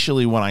 But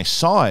initially when I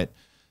saw it,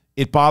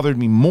 it bothered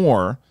me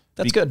more.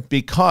 That's good.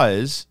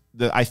 Because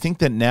I think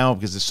that now,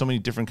 because there's so many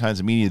different kinds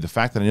of media, the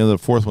fact that I know the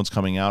fourth one's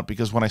coming out,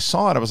 because when I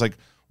saw it, I was like,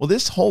 well,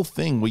 this whole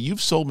thing, what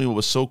you've sold me, what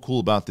was so cool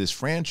about this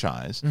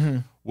franchise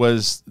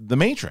was the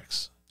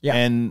Matrix. Yeah.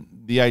 And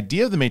the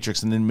idea of the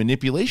Matrix and the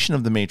manipulation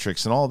of the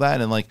Matrix and all that.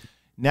 And like,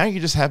 now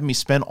you're just having me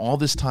spend all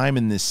this time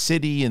in this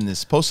city, in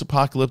this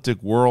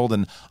post-apocalyptic world.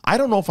 And I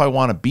don't know if I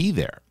want to be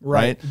there.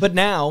 Right. But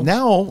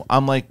now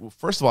I'm like,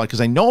 first of all,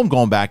 because I know I'm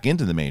going back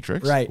into the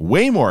Matrix. Right.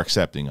 Way more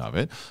accepting of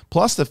it.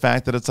 Plus the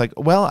fact that it's like,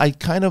 well, I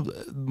kind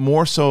of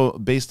more so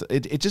based,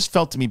 it just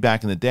felt to me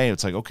back in the day.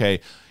 It's like,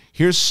 okay,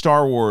 here's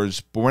Star Wars,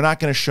 but we're not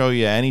going to show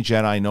you any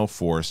Jedi, no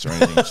Force or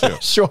anything too.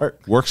 Sure.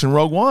 Works in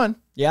Rogue One.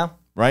 Yeah.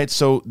 Right.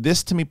 So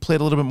this to me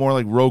played a little bit more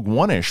like Rogue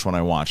One-ish when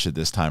I watched it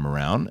this time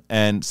around,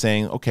 and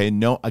saying, okay,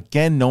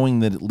 knowing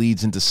that it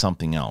leads into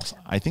something else.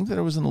 I think that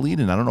it was in the lead,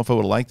 and I don't know if I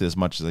would have liked it as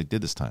much as I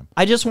did this time.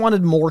 I just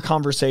wanted more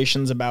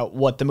conversations about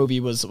what the movie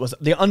was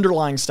the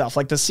underlying stuff.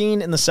 Like the scene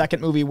in the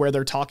second movie where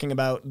they're talking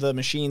about the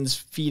machines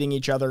feeding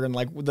each other and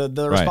like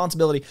the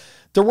responsibility.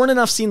 There weren't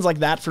enough scenes like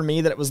that for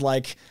me that it was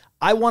like,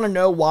 I want to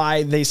know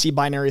why they see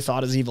binary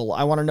thought as evil.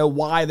 I want to know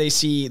why they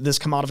see this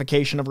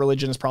commodification of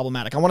religion as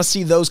problematic. I want to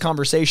see those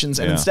conversations.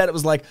 And instead it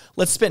was like,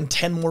 let's spend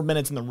 10 more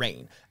minutes in the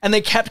rain. And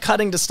they kept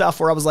cutting to stuff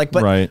where I was like,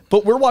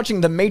 but we're watching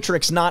The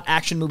Matrix, not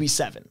Action Movie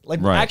 7.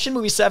 Like Action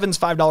Movie 7's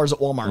 $5 at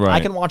Walmart. Right. I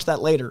can watch that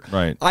later.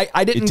 Right.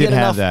 I didn't get have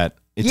enough. That.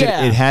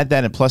 It had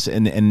that, and plus,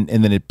 and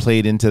then it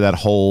played into that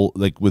whole,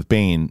 like with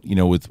Bane,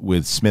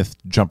 with Smith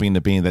jumping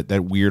into Bane,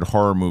 that weird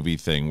horror movie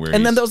thing where.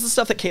 And then that was the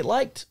stuff that Kate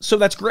liked, so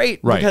that's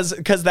great, right?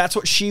 Because that's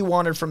what she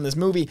wanted from this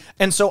movie,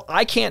 and so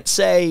I can't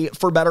say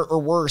for better or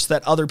worse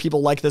that other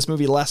people like this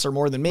movie less or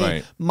more than me.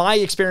 Right. My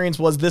experience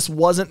was this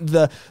wasn't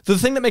the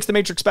thing that makes The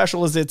Matrix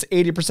special is it's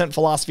 80%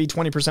 philosophy,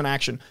 20%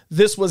 action.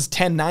 This was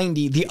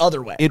 10-90 the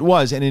other way. It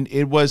was, and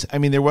it was. I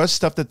mean, there was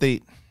stuff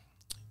that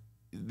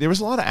there was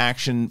a lot of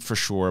action for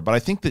sure, but I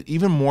think that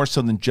even more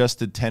so than just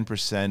the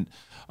 10%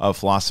 of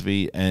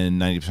philosophy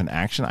and 90%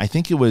 action, I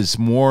think it was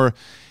more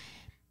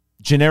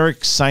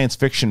generic science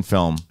fiction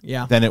film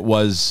than it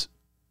was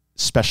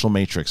special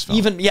Matrix film.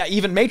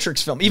 Even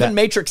Matrix film,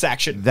 Matrix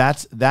action.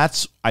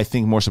 That's I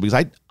think more so because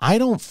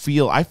I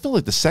feel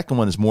like the second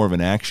one is more of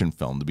an action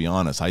film, to be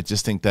honest. I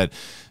just think that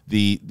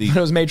it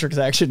was Matrix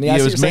action. Yeah,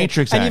 it was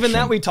Matrix action. And even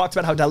that we talked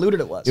about how diluted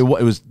it was. It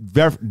was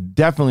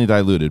definitely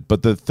diluted,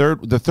 but the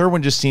third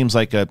one just seems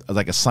like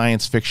a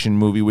science fiction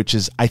movie, which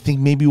is I think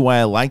maybe why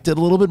I liked it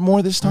a little bit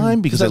more this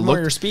time because that's more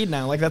your speed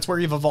now. Like that's where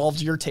you've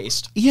evolved your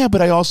taste. Yeah,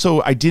 but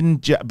I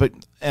didn't. But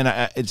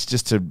it's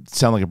just to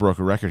sound like a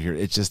broken record here.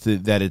 It's just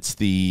that it's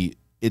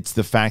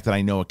the fact that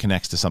I know it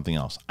connects to something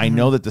else. I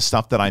know that the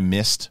stuff that I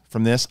missed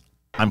from this,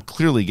 I'm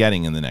clearly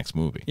getting in the next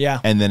movie. Yeah.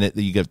 And then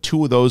you got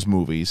 2 of those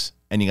movies,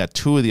 and you got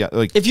 2 of the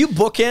like. If you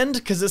bookend,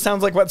 because it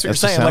sounds like what you're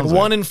saying, like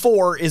 1 and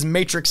 4 is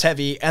Matrix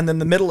heavy, and then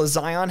the middle is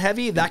Zion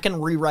heavy. That can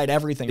rewrite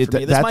everything for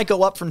me. This might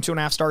go up from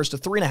 2.5 stars to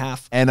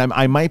 3.5. And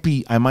I might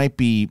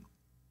be,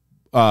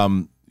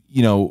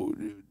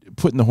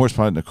 putting the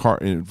horsepower in the car,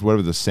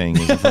 whatever the saying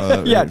is.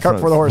 Cart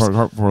for the horse.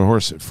 Cart for the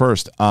horse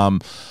first.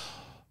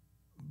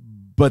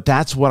 But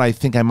that's what I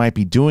think I might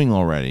be doing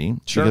already,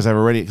 because I've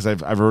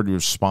already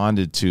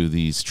responded to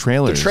these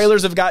trailers. The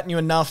trailers have gotten you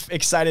enough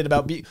excited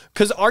about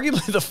because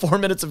arguably the 4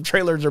 minutes of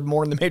trailers are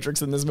more in the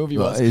Matrix than this movie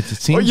was. It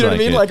seems you know like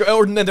what I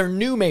mean? it. Or their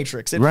new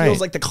Matrix. It feels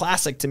like the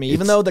classic to me,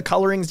 even though the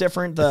coloring's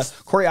different, the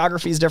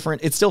choreography is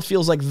different. It still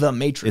feels like the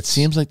Matrix. It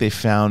seems like they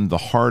found the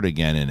heart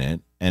again in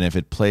it. And if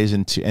it plays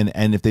into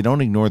and if they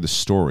don't ignore the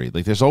story,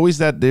 like there's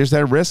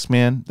that risk,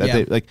 man.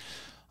 They like.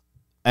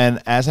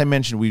 And as I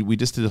mentioned, we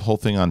just did a whole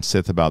thing on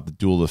Sith about the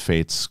Duel of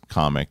Fates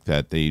comic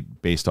that they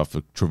based off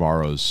of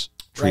Trevorrow's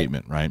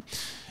treatment, right?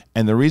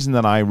 And the reason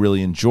that I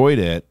really enjoyed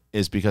it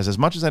is because as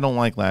much as I don't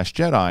like Last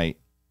Jedi,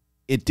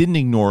 it didn't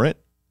ignore it.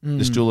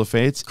 This Duel of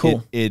Fates,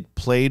 cool. It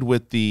played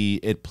with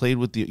the.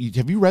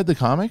 Have you read the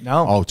comic?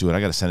 No. Oh, dude, I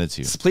got to send it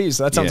to you. Please,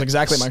 that sounds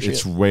exactly my shit.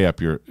 It's way up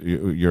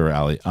your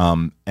alley.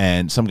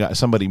 And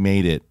somebody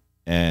made it.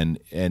 And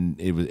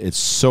it's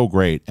so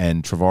great,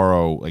 and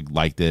Trevorrow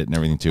liked it and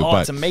everything too. Oh,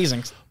 it's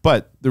amazing.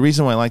 But the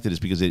reason why I liked it is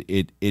because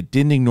it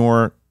didn't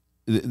ignore,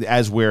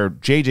 as where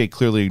JJ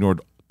clearly ignored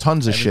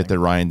tons of shit that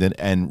Ryan did,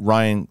 and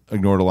Ryan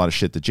ignored a lot of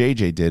shit that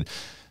JJ did.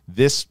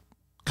 This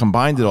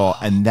combined it all,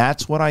 and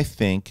that's what I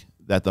think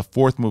that the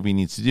 4th movie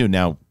needs to do.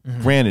 Now,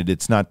 granted,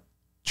 it's not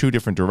 2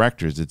 different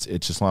directors; it's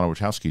just Lana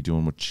Wachowski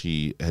doing what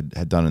she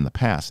had done in the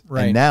past,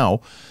 and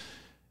now.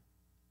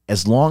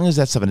 As long as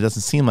that's stuff, and it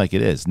doesn't seem like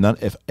it is.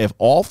 If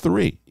all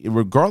 3,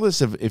 regardless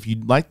of if you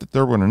like the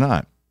 3rd one or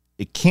not,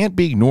 it can't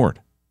be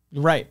ignored.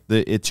 Right.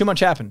 Too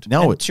much happened.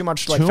 No, it's too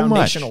much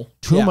foundational.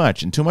 Too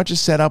much, and too much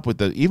is set up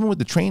with even with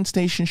the train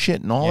station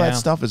shit and all that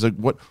stuff is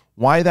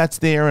why that's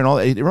there and all.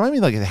 It reminded me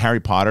of like a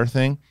Harry Potter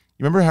thing.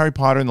 You remember Harry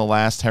Potter in the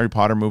last Harry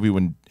Potter movie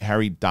when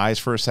Harry dies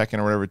for a second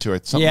or whatever,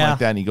 something like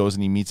that, and he goes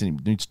and he meets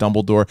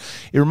Dumbledore.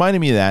 It reminded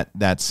me of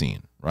that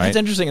scene. Right. It's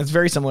interesting. It's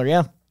very similar.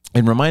 Yeah.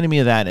 It reminded me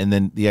of that, and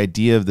then the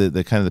idea of the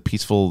kind of the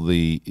peaceful,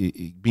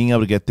 being able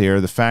to get there,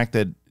 the fact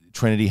that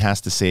Trinity has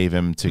to save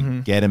him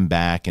to get him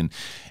back, and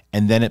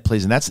then it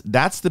plays, and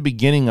that's the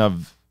beginning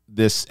of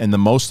this and the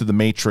most of the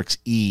Matrix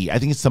E. I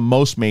think it's the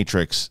most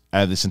Matrix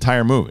out of this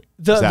entire movie.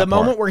 The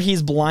moment where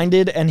he's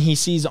blinded and he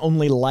sees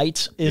only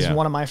light is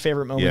one of my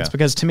favorite moments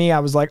because to me I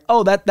was like,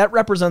 oh, that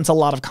represents a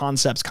lot of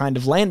concepts kind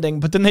of landing,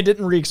 but then they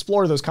didn't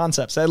re-explore those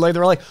concepts. They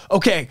were like,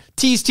 okay,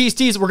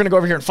 tease, we're gonna go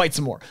over here and fight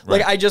some more.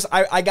 Right. Like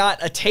I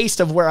got a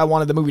taste of where I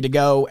wanted the movie to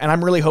go, and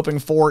I'm really hoping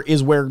 4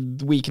 is where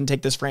we can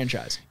take this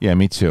franchise. Yeah,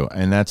 me too.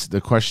 And that's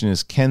the question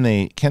is, can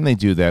they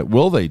do that?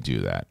 Will they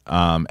do that?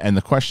 And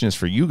the question is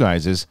for you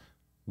guys is,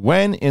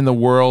 when in the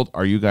world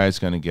are you guys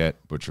going to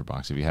get Butcher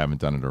Box if you haven't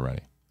done it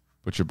already?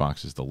 Butcher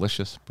Box is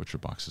delicious. Butcher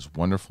Box is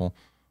wonderful.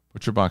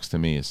 Butcher Box to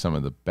me is some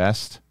of the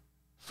best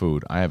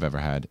food I have ever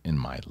had in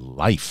my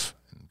life.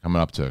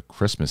 Coming up to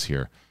Christmas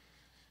here.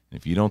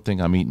 If you don't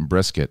think I'm eating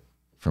brisket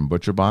from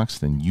Butcher Box,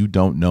 then you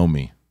don't know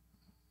me.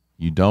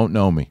 You don't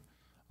know me.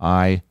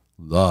 I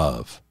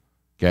love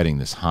getting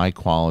this high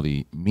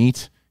quality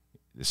meat.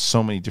 There's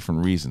so many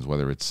different reasons,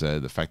 whether it's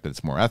the fact that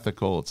it's more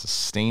ethical, it's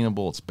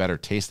sustainable, it's better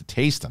taste. The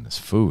taste on this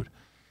food.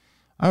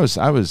 I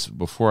was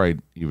before I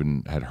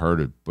even had heard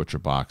of Butcher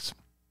Box,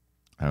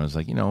 I was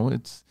like,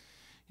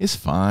 it's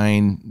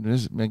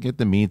fine. I get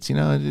the meats,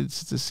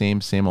 it's the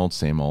same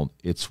old.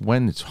 It's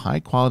when it's high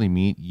quality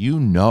meat,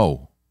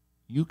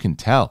 you can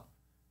tell.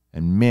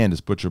 And man,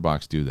 does Butcher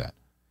Box do that.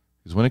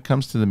 Because when it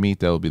comes to the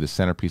meat that will be the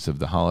centerpiece of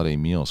the holiday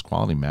meals,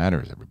 quality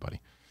matters, everybody.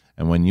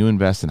 And when you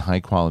invest in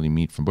high-quality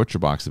meat from Butcher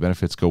Box, the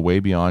benefits go way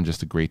beyond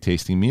just a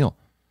great-tasting meal.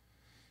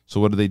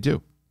 So what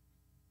do?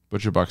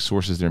 Butcher Box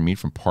sources their meat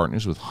from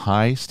partners with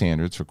high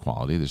standards for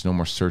quality. There's no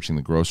more searching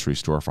the grocery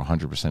store for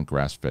 100%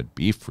 grass-fed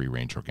beef,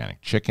 free-range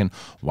organic chicken,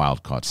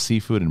 wild-caught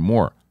seafood, and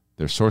more.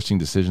 Their sourcing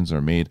decisions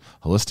are made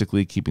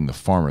holistically, keeping the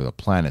farmer, the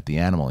planet, the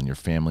animal, and your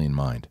family in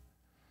mind.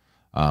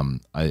 I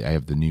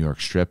have the New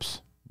York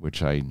strips,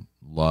 which I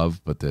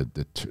love, but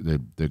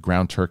the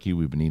ground turkey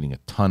we've been eating a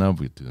ton of.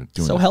 We're doing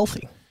so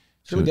healthy.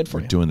 It's really good for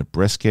you. We're doing the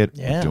brisket.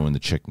 Yeah. We're doing the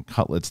chicken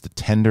cutlets, the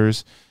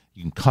tenders.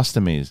 You can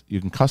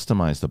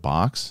customize the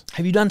box.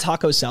 Have you done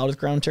taco salad with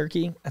ground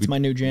turkey? That's my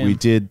new jam. We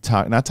did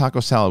not taco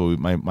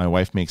salad, but my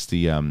wife makes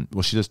the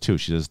she does too.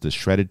 She does the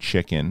shredded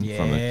chicken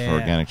from the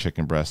organic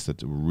chicken breast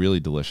that's really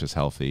delicious,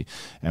 healthy,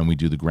 and we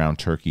do the ground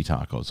turkey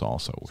tacos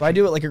also. So I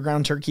do it like a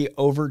ground turkey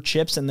over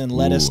chips and then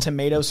lettuce,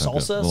 tomato,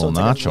 salsa. So it's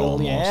like a nacho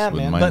almost,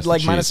 man. But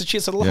like minus the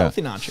cheese, a little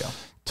healthy nacho.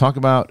 Talk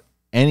about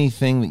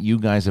anything that you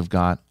guys have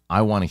got.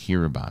 I want to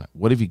hear about it.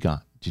 What have you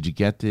got? Did you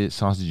get the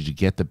sausage? Did you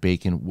get the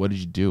bacon? What did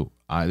you do?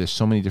 There's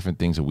so many different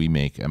things that we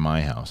make at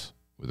my house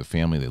with the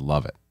family. They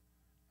love it.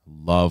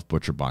 Love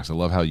Butcher Box. I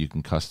love how you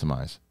can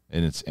customize,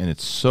 and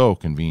it's so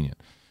convenient.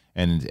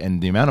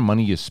 And the amount of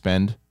money you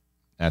spend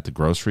at the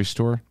grocery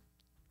store,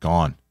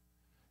 gone.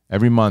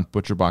 Every month,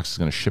 ButcherBox is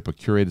going to ship a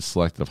curated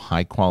selection of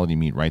high-quality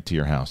meat right to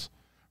your house.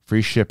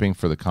 Free shipping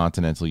for the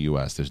continental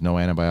U.S. There's no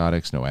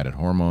antibiotics, no added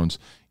hormones.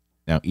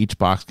 Now, each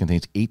box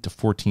contains 8 to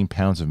 14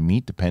 pounds of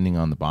meat, depending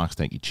on the box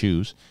that you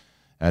choose.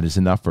 That is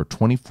enough for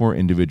 24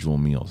 individual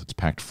meals. It's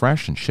packed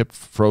fresh and shipped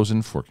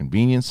frozen for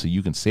convenience, so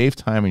you can save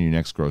time on your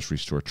next grocery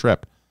store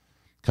trip.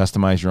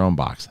 Customize your own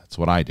box. That's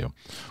what I do.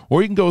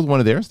 Or you can go with one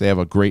of theirs. They have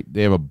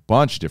a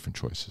bunch of different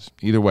choices.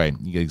 Either way,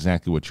 you get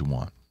exactly what you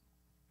want.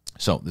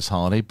 So this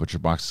holiday,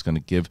 ButcherBox is going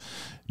to give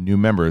new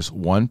members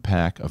 1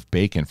 pack of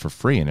bacon for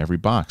free in every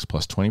box,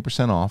 plus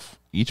 20% off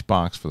each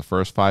box for the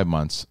first 5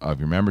 months of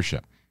your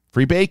membership.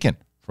 Free bacon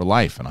for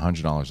life and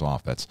 $100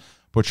 off. That's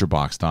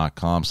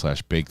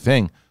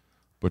butcherbox.com/bigthing.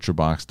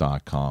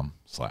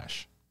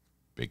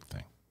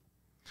 butcherbox.com/bigthing.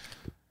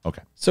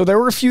 Okay. So there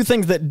were a few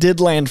things that did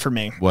land for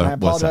me. What, I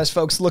apologize,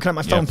 folks, looking at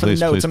my phone for please,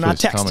 the notes. please, I'm not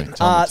please. texting.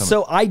 Tell me.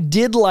 So I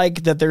did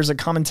like that there's a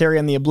commentary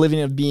on the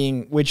oblivion of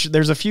being, which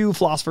there's a few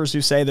philosophers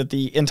who say that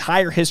the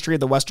entire history of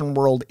the Western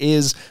world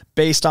is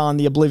based on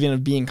the oblivion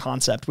of being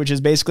concept, which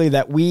is basically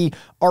that we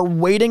are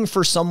waiting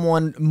for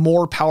someone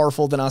more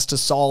powerful than us to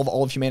solve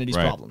all of humanity's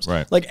problems.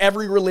 Right. Like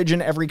every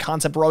religion, every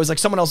concept, we're always like,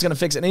 someone else is going to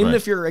fix it. And even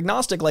if you're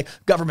agnostic, like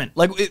government,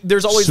 like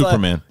there's always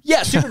Superman.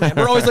 Superman.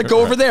 We're always like, go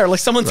over there.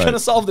 Like someone's going to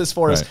solve this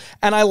for us.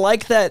 And I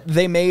like that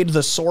they made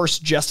the source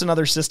just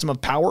another system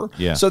of power.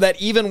 Yeah. So that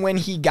even when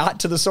he got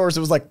to the source, it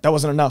was like, that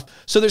wasn't enough.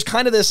 So there's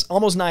kind of this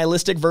almost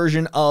nihilistic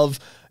version of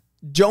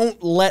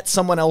don't let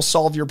someone else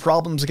solve your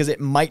problems because it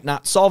might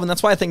not solve. And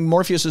that's why I think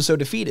Morpheus is so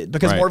defeated,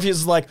 because Morpheus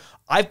is like,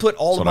 I've put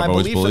all of my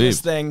belief in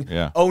this thing.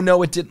 Yeah. Oh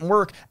no, it didn't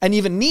work. And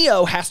even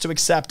Neo has to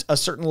accept a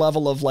certain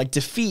level of like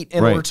defeat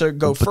in order to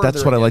go further. But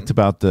that's what I liked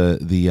about the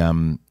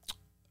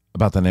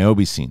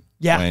Niobe scene.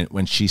 Yeah.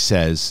 When she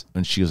goes,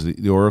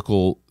 the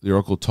oracle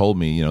told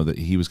me, that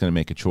he was going to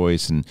make a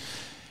choice and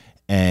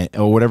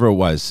or whatever it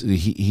was.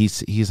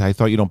 He's I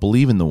thought you don't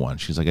believe in the one.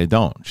 She's like, I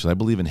don't. She's like, I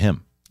believe in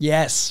him.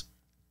 Yes.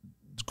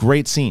 It's a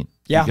great scene.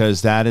 Yeah.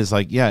 Because that is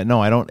like, I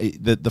don't.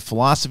 The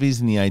philosophies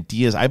and the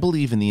ideas, I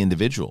believe in the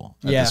individual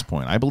at this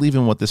point. I believe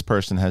in what this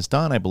person has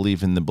done. I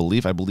believe in the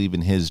belief. I believe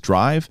in his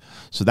drive.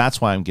 So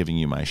that's why I'm giving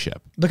you my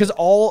ship. Because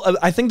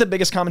I think the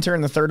biggest commentary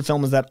in the third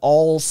film is that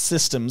all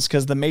systems,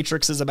 because the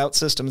Matrix is about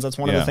systems. That's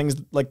one of the things,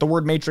 like the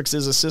word Matrix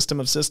is a system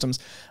of systems.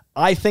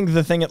 I think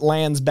the thing it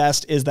lands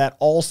best is that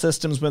all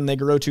systems, when they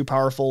grow too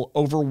powerful,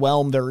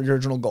 overwhelm their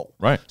original goal.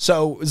 Right.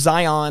 So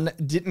Zion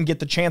didn't get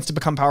the chance to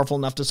become powerful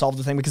enough to solve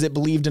the thing because it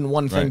believed in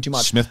one thing too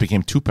much. Smith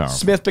became too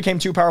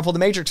powerful. The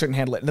Matrix couldn't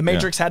handle it. The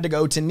Matrix had to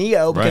go to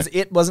Neo because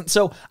it wasn't.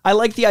 So I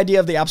like the idea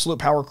of the absolute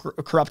power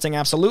corrupting,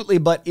 absolutely,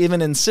 but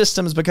even in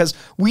systems, because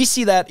we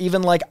see that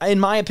even like, in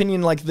my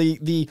opinion, like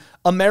the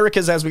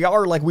Americas as we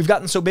are, like we've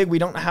gotten so big, we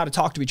don't know how to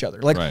talk to each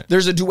other. Like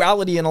there's a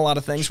duality in a lot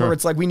of things where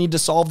it's like we need to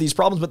solve these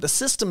problems, but the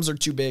systems are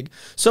too big.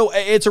 So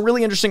it's a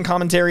really interesting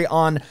commentary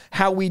on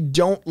how we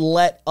don't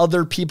let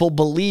other people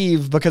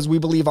believe because we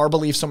believe our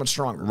belief's so much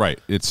stronger. Right.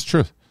 It's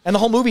true. And the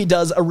whole movie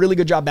does a really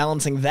good job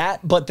balancing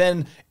that, but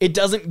then it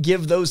doesn't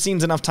give those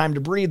scenes enough time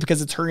to breathe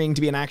because it's hurrying to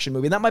be an action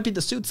movie. And that might be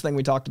the Suits thing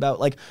we talked about,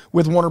 like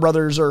with Warner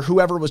Brothers or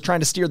whoever was trying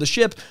to steer the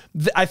ship.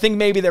 I think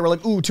maybe they were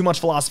like, ooh, too much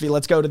philosophy.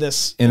 Let's go to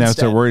this And that's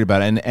instead. what they're worried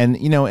about. And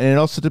it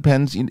also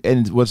depends.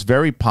 And what's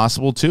very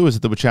possible, too, is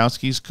that the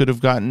Wachowskis could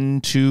have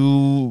gotten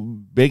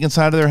too big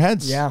inside of their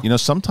heads. Yeah.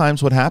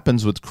 Sometimes what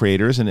happens with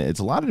creators, and it's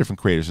a lot of different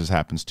creators this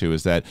happens to,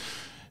 is that,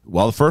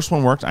 well, the first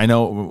one worked. We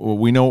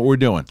know what we're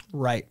doing.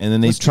 Right. And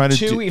then they try to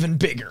do even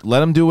bigger.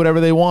 Let them do whatever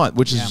they want,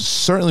 which is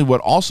certainly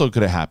what also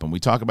could have happened. We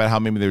talk about how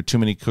maybe there were too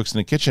many cooks in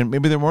the kitchen.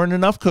 Maybe there weren't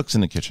enough cooks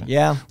in the kitchen.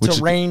 Yeah. Which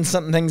to rein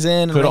some things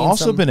in. Could have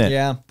also been it.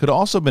 Yeah. Could have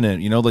also been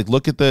it. Like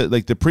look at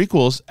the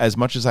prequels. As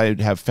much as I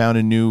have found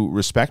a new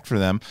respect for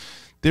them,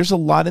 there's a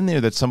lot in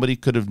there that somebody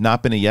could have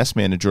not been a yes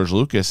man to George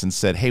Lucas and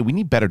said, hey, we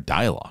need better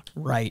dialogue.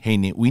 Right.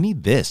 Hey, we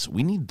need this.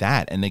 We need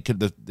that. And they could.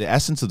 The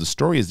essence of the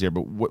story is there,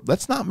 but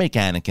let's not make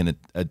Anakin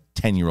a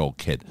 10-year-old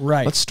kid.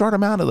 Right. Let's start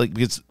him out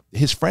because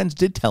his friends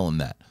did tell him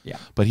that. Yeah.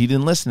 But he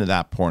didn't listen to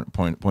that point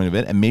of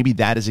it. And maybe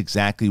that is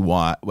exactly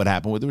what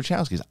happened with the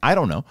Wachowskis. I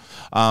don't know.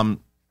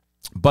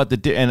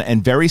 But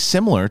and very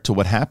similar to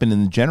what happened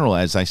in general,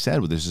 as I said,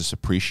 where there's this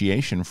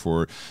appreciation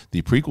for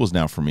the prequels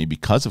now for me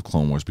because of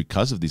Clone Wars,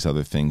 because of these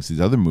other things,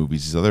 these other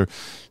movies, these other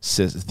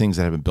things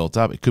that have been built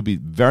up. It could be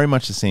very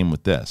much the same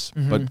with this.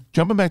 Mm-hmm. But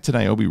jumping back to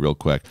Niobe real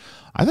quick,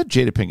 I thought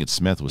Jada Pinkett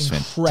Smith was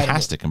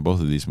fantastic in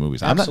both of these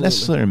movies. Absolutely. I'm not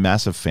necessarily a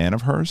massive fan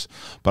of hers,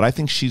 but I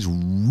think she's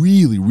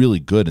really, really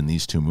good in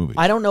these two movies.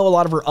 I don't know a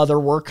lot of her other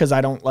work because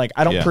I don't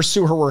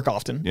pursue her work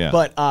often. Yeah.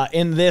 But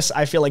in this,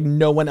 I feel like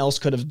no one else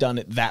could have done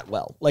it that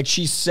well. Like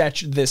she's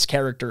such this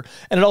character.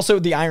 And it also,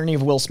 the irony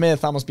of Will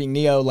Smith almost being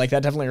Neo, like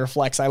that definitely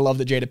reflects, I love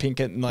that Jada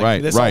Pinkett and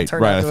like this all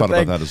turned out I thought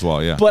about that as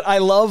well, yeah. But I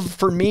love,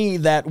 for me,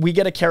 that we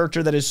get a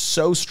character that is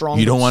so strong.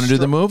 You don't want to do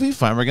the movie?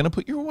 Fine, we're going to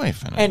put your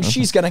wife in it. And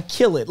she's going to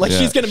kill it. Like,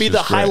 she's going to be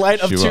the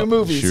highlight of two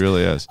movies. She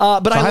really is.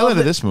 But the I highlight love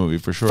of this movie,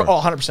 for sure.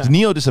 100%.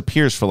 Neo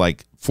disappears for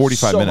like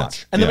 45 minutes.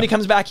 Much. And then when he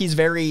comes back, he's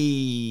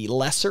very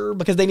lesser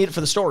because they need it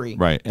for the story.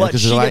 Right. But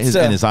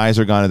and his eyes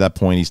are gone at that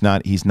point. He's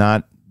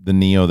not the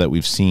Neo that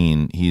we've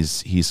seen.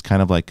 He's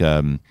kind of like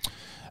a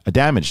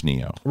damaged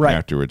Neo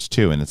afterwards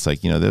too. And it's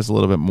like, there's a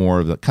little bit more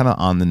of the kind of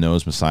on the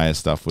nose Messiah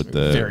stuff with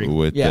the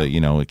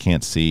it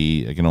can't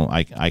see,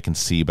 I can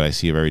see, but I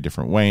see a very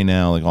different way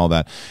now, like all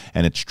that.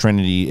 And it's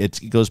Trinity.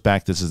 It goes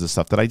back. This is the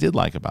stuff that I did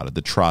like about it.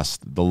 The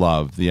trust, the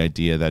love, the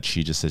idea that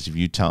she just says, if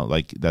you tell,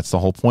 like, that's the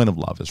whole point of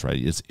love is, right.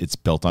 It's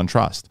built on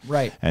trust.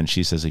 Right. And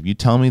she says, if you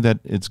tell me that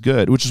it's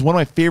good, which is one of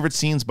my favorite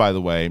scenes, by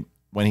the way,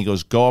 when he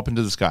goes, go up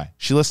into the sky.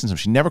 She listens to him.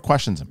 She never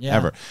questions him,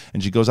 ever.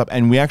 And she goes up,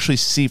 and we actually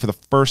see for the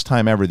first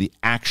time ever the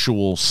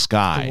actual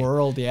sky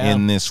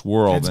in this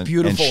world. It's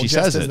beautiful. And she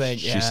says it.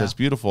 She says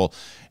beautiful.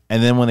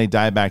 And then when they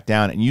dive back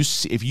down, and you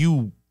see, if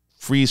you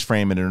freeze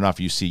frame it enough,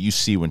 you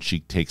see when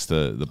she takes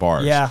the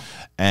bars. Yeah.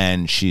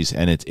 And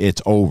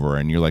it's over.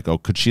 And you're like, oh,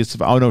 could she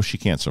survive? Oh, no, she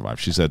can't survive.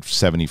 She's had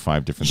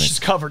 75 different things. She's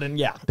covered in,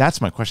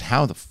 That's my question.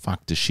 How the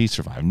fuck does she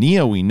survive?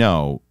 Neo, we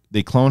know.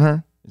 They clone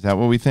her? Is that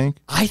what we think?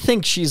 I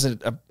think she's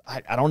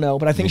I don't know,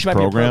 but I think she might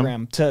be a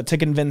program to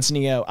convince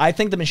Neo. I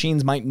think the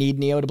machines might need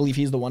Neo to believe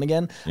he's the one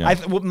again. Yeah.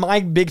 My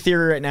big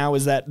theory right now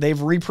is that they've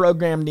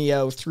reprogrammed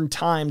Neo through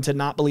time to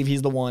not believe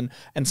he's the one,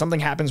 and something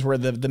happens where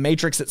the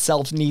Matrix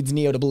itself needs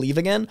Neo to believe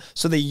again,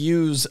 so they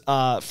use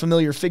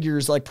familiar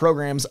figures like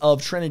programs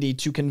of Trinity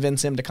to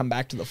convince him to come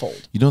back to the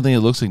fold. You don't think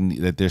it looks like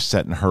that they're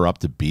setting her up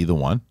to be the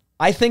one?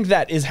 I think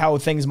that is how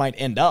things might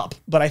end up,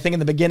 but I think in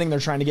the beginning they're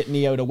trying to get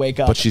Neo to wake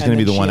up. But she's going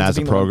to be the one as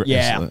a program.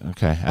 Yeah.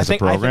 Okay. As a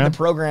program. I think the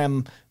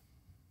program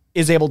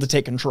is able to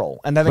take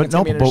control, and I think it's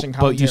going to be an interesting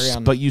commentary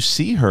on. But you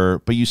see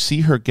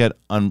her get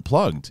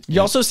unplugged.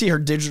 You also see her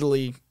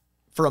digitally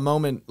for a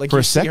moment, like for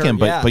a second,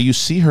 but you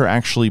see her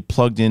actually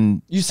plugged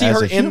in. You see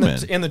her in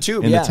the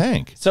tube, in the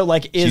tank. So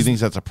like, do you think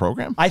that's a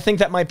program? I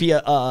think that might be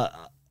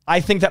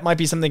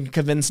something to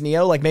convince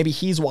Neo. Like maybe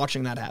he's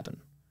watching that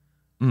happen.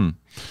 I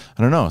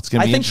don't know. It's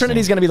gonna. I think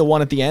Trinity's gonna be the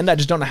one at the end. I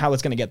just don't know how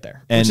it's gonna get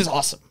there, which is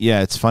awesome.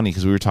 Yeah, it's funny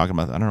because we were talking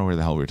about. I don't know where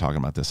the hell we were talking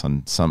about this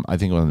on some. I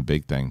think it was on the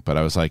big thing, but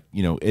I was like,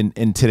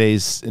 in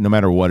today's, no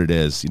matter what it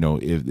is,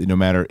 no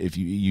matter if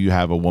you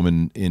have a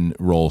woman in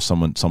role,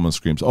 someone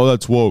screams, "Oh,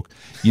 that's woke."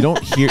 You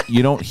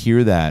don't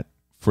hear that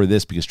for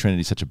this because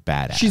Trinity's such a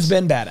badass. She's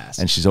been badass.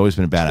 And she's always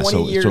been a badass.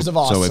 20 years of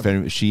awesome. So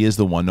if she is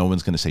the one, no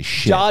one's going to say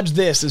shit. Dodge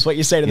this is what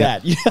you say to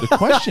that. The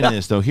question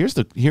is, though, here is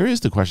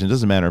the question. It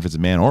doesn't matter if it's a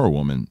man or a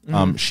woman.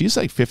 She's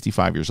like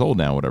 55 years old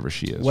now, whatever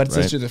she is. What does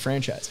this do to the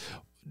franchise?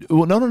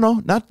 Well, no,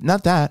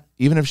 not that.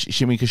 Even if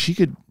because she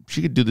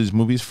could do these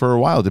movies for a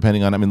while,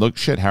 depending on. I mean, look,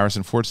 shit,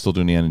 Harrison Ford's still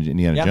doing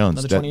Indiana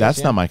Jones.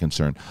 That's not my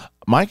concern.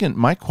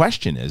 My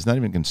question is not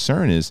even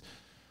concern is,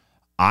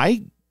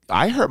 I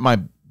hurt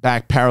my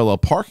back parallel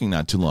parking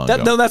not too long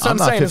ago. No, that's what I'm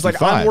saying. 55.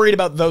 It's like I'm worried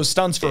about those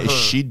stunts for her. Is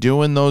she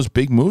doing those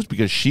big moves?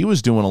 Because she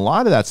was doing a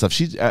lot of that stuff.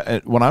 She's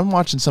when I'm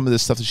watching some of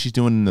this stuff that she's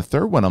doing in the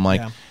third one, I'm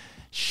like,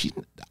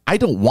 I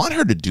don't want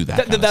her to do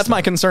that. That's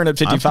my concern at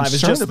 55. It's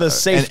just the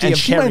safety of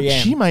Carrie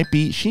Ann.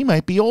 She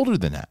might be older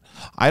than that.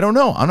 I don't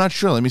know. I'm not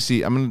sure. Let me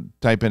see. I'm gonna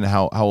type in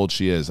how old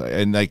she is,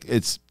 and like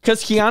it's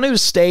because Keanu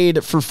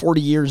stayed for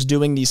 40 years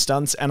doing these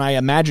stunts, and I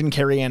imagine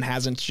Carrie Ann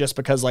hasn't, just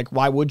because like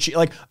why would she?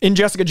 Like in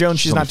Jessica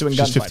Jones, she's not doing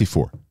gunfighting. She's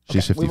 54.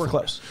 She's 54. We were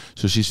close.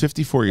 So she's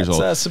 54 years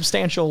old. It's a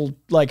substantial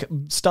like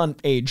stunt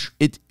age.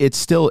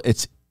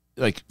 It's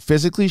like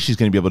physically she's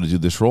going to be able to do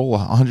this role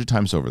 100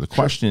 times over. The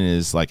question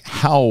is like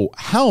how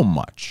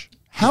much?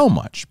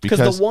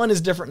 Because the one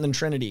is different than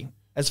Trinity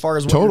as far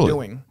as what you're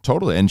doing.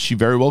 Totally. And she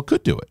very well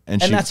could do it.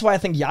 And that's why I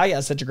think Yahya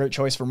is such a great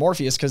choice for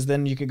Morpheus, because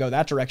then you could go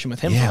that direction with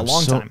him for a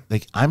long time.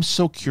 Like I'm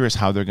so curious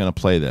how they're going to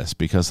play this,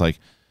 because like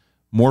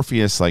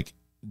Morpheus, like,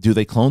 do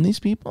they clone these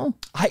people?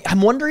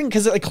 I'm wondering,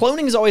 because like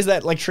cloning is always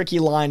that like tricky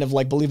line of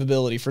like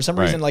believability. For some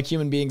reason, like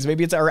human beings,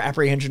 maybe it's our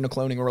apprehension of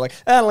cloning. Or we're like,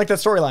 I don't like that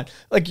storyline.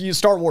 Like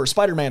Star Wars,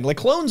 Spider-Man, like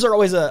clones are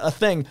always a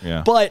thing.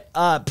 Yeah. But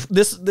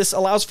this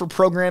allows for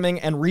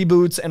programming and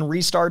reboots and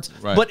restarts.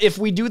 Right. But if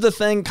we do the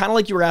thing, kind of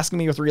like you were asking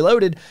me with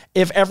Reloaded,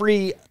 if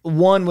every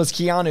one was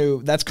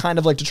Keanu, that's kind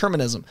of like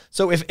determinism.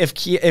 So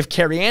if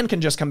Carrie Ann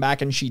can just come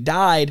back and she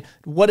died,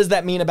 what does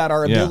that mean about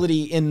our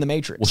ability in the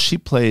Matrix?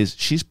 Well,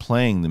 she's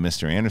playing the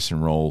Mr. Anderson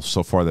role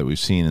so far that we've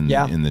seen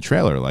in the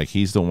trailer. Like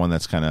he's the one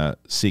that's kind of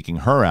seeking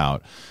her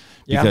out,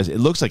 because it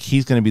looks like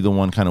he's going to be the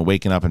one kind of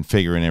waking up and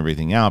figuring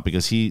everything out,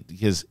 because he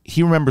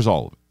remembers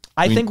all of it.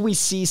 I think we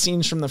see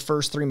scenes from the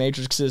first three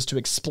Matrixes to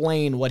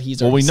explain what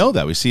he's. Well, we know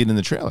that we see it in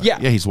the trailer. Yeah,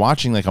 he's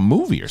watching like a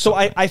movie or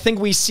something. So I think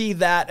we see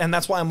that, and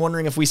that's why I'm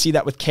wondering if we see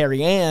that with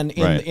Carrie Ann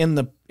in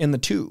the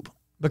tube.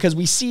 because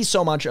we see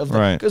so much of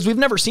Right. because we've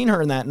never seen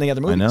her in the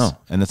other movies. I know.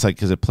 And it's like,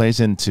 because it plays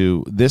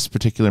into this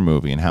particular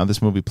movie, and how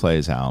this movie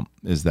plays out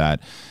is that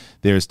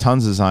there's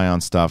tons of Zion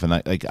stuff. And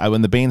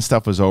when the Bane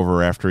stuff was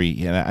over after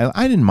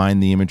I didn't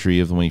mind the imagery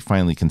of when he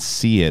finally can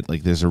see it.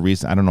 Like, there's a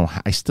reason. I don't know.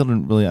 I still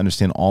didn't really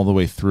understand all the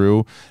way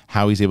through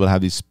how he's able to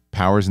have these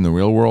powers in the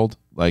real world.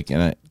 Like,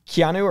 and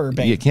Keanu or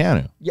Bane? Yeah,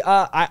 Keanu.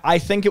 Yeah, I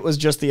think it was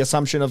just the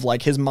assumption of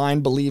like his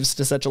mind believes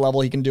to such a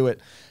level he can do it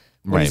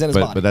when he's in his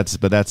body. But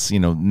that's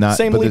not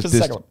same belief as the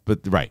second one. But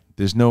right,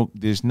 there's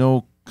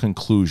no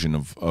conclusion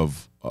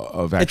of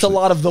actually. It's a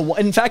lot of the.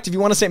 In fact, if you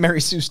want to say Mary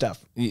Sue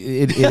stuff,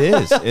 it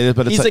is.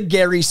 But he's it's a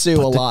Gary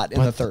Sue a lot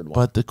in the third one.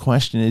 But the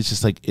question is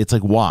just like, it's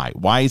like, why?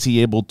 Why is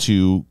he able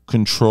to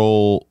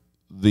control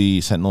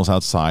the Sentinels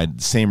outside?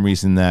 The same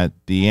reason that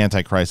the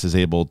Antichrist is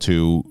able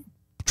to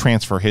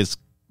transfer his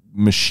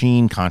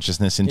machine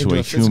consciousness into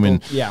a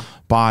human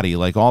body,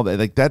 like all that,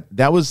 like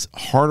that was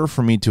harder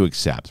for me to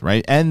accept,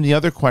 right? And the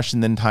other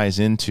question then ties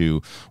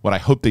into what I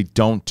hope they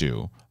don't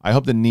do. I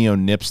hope that Neo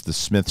nips the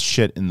Smith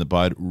shit in the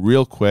bud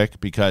real quick,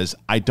 because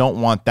I don't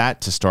want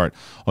that to start.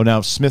 Oh, now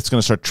Smith's going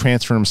to start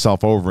transferring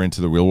himself over into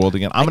the real world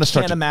again. I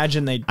can't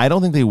imagine they. I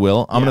don't think they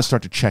will. I'm going to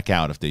start to check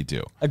out if they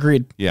do.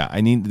 Agreed. Yeah,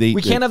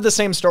 we can't have the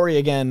same story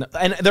again,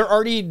 and they're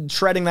already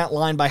treading that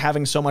line by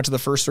having so much of the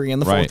first three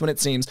and the fourth one. It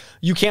seems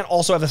you can't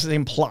also have the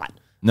same plot.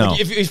 No,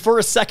 like if for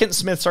a second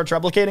Smith starts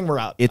replicating, we're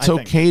out. It's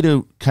okay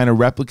to kind of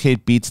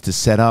replicate beats to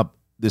set up.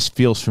 This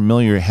feels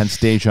familiar, hence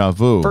deja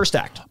vu. First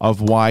act.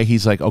 Of why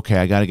he's like, okay,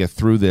 I got to get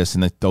through this.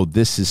 And though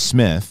this is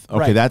Smith. Okay,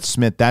 right. That's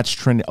Smith. That's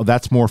Trinity. Oh,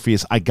 that's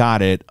Morpheus. I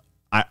got it.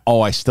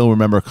 I still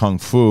remember Kung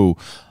Fu.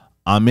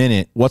 I'm in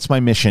it. What's my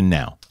mission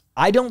now?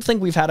 I don't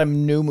think we've had a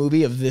new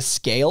movie of this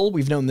scale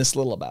we've known this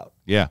little about.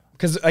 Yeah.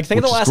 Because I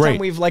think the last time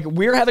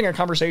we're having a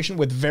conversation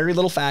with very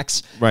little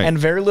facts and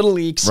very little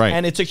leaks,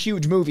 and it's a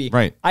huge movie.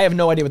 Right. I have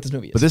no idea what this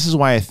movie is. But this is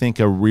why I think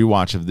a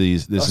rewatch of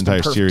this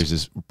entire series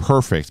is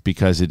perfect,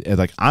 because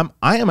I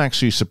am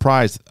actually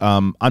surprised.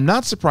 I'm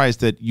not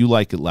surprised that you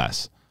like it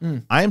less.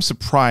 I am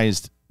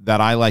surprised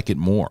that I like it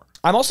more.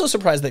 I'm also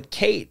surprised that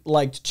Kate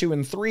liked 2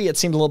 and 3. It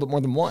seemed a little bit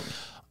more than 1.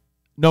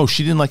 No,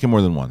 she didn't like it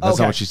more than 1. That's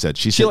not what she said.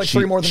 She said liked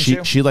 3 more than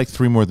 2? She liked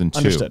 3 more than 2.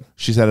 Understood.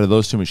 She said out of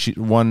those 2,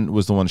 1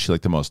 was the one she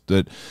liked the most.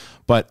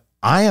 But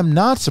I am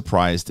not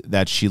surprised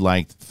that she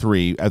liked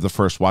 3 as the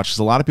first watch, because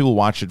a lot of people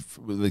watch it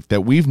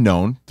that we've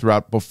known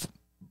throughout.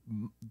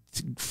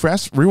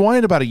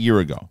 Rewind about a year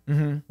ago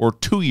or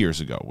 2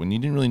 years ago, when you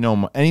didn't really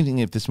know anything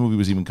if this movie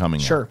was even coming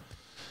out. Sure.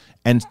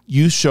 And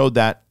you showed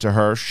that to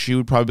her, she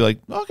would probably be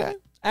like, okay,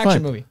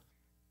 action movie.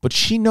 But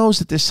she knows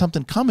that there's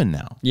something coming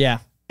now. Yeah.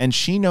 And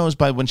she knows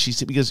by when she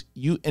because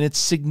and it's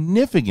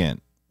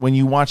significant when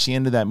you watch the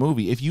end of that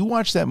movie. If you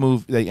watch that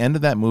movie, the end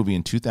of that movie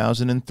in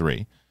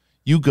 2003,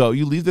 you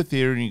leave the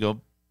theater and you go,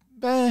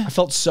 bah. I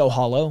felt so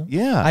hollow.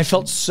 Yeah. I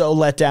felt so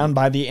let down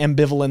by the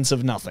ambivalence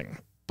of nothing.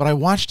 But I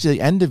watched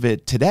the end of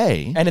it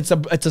today, and it's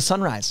a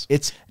sunrise.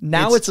 It's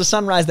a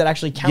sunrise that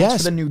actually counts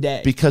for the new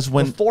day. Because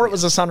before it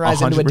was a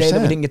sunrise into a day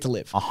that we didn't get to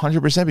live.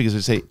 100%, because they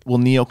say, "Will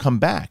Neo come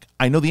back?"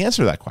 I know the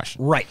answer to that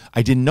question. Right.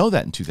 I didn't know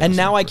that in 2000. And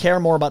now I care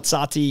more about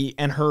Sati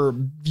and her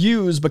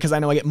views, because I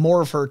know I get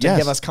more of her to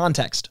give us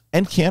context.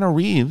 And Keanu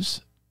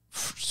Reeves,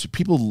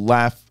 people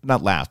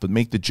not laugh, but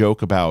make the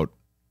joke about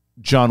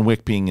John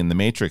Wick being in the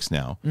Matrix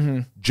now.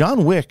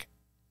 John Wick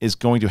is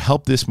going to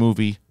help this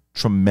movie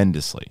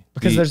tremendously,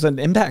 because there's an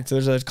impact.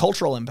 There's a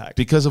cultural impact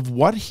because of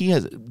what he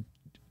has.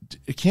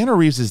 Keanu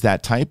Reeves is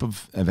that type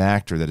of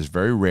actor that is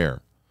very rare.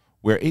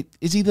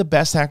 Is he the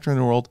best actor in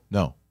the world?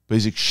 No, but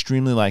he's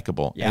extremely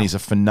likable, and he's a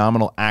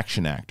phenomenal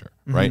action actor.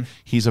 Right?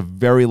 He's a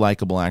very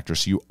likable actor,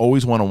 so you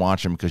always want to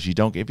watch him, because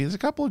if he has a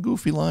couple of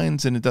goofy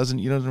lines and it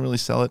doesn't really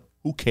sell it,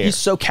 who cares? He's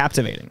so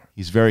captivating.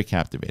 He's very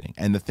captivating,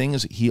 and the thing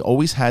is, he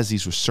always has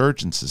these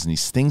resurgences and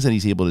these things that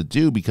he's able to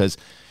do, because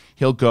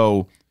he'll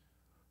go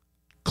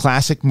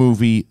classic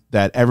movie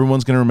that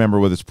everyone's going to remember,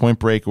 whether it's Point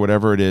Break or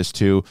whatever it is,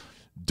 to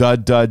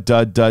dud, dud,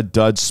 dud, dud,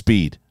 dud,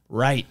 Speed.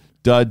 Right.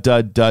 Dud,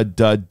 dud, dud,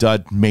 dud,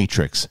 dud,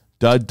 Matrix.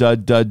 Dud,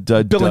 dud, dud,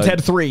 dud, Bill and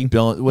Ted 3.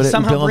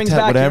 Somehow brings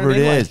back whatever it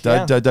is.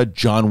 Dud, dud, dud,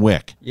 John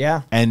Wick.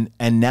 Yeah. And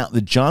now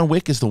the John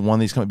Wick is the one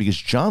that's coming, because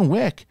John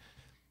Wick,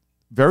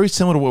 very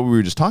similar to what we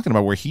were just talking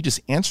about, where he just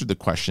answered the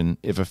question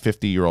if a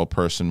 50-year-old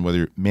person,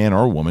 whether man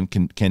or woman,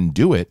 can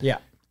do it. Yeah.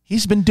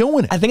 He's been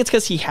doing it. I think it's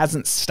because he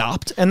hasn't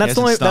stopped, and that's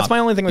my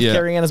only thing with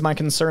Carrie Ann, is my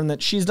concern that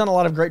she's done a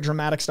lot of great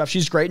dramatic stuff.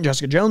 She's great in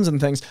Jessica Jones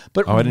and things,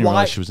 but I didn't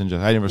realize she was in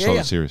Jessica. I never saw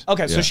the series.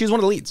 Okay, so she's one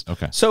of the leads.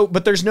 Okay,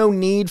 but there's no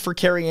need for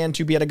Carrie Ann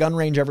to be at a gun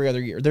range every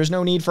other year. There's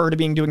no need for her to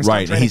be doing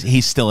stuff. Right,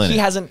 he's still in it. He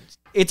hasn't.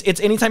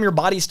 It's anytime your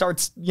body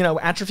starts,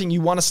 atrophying,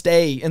 you want to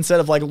stay instead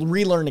of like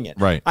relearning it.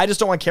 Right. I just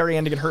don't want Carrie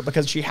Ann to get hurt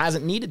because she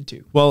hasn't needed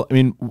to. Well, I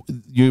mean,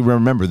 you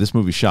remember this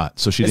movie shot,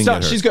 so she didn't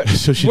get hurt. She's good.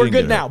 So we're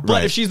good now.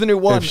 But if she's the new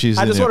one, I just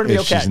want her to be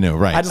okay. She's new,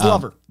 right? I just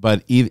love her.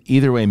 But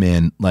either way,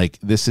 man, like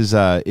this is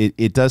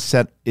it does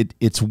set it.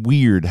 It's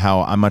weird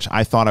how much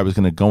I thought I was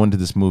going to go into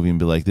this movie and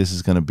be like, this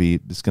is going to be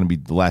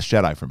the Last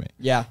Jedi for me.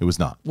 Yeah, it was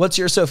not. What's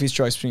your Sophie's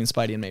choice between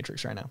Spidey and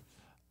Matrix right now?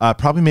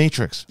 Probably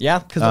Matrix. Yeah,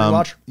 because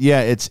rewatch.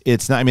 Yeah,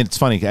 it's not. I mean, it's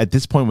funny at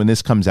this point when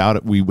this comes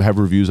out, we have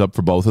reviews up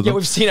for both of them. Yeah,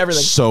 we've seen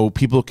everything, so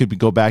people could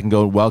go back and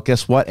go, well,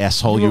 guess what,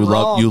 asshole, you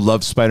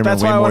love Spider-Man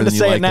way more than you like the Matrix. That's why I wanted to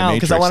say it now,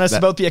 because I want us to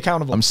both be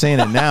accountable. I'm saying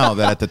it now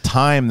that at the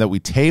time that we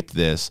taped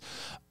this.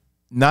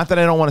 Not that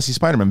I don't want to see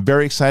Spider-Man. I'm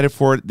very excited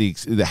for it. The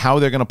how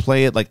they're going to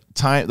play it, like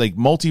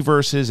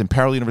multiverses and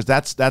parallel universe.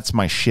 That's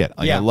my shit.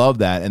 Like, I love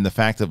that, and the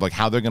fact of like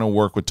how they're going to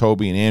work with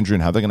Toby and Andrew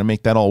and how they're going to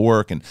make that all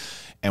work, and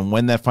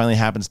when that finally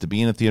happens to be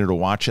in the theater to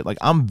watch it, like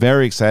I'm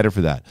very excited for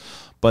that.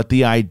 But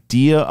the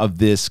idea of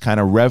this kind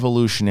of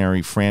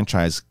revolutionary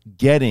franchise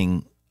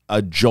getting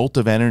a jolt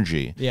of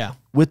energy,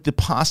 with the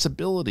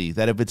possibility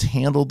that if it's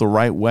handled the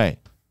right way,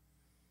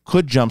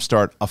 could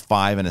jumpstart a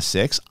 5 and a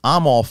 6.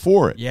 I'm all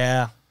for it.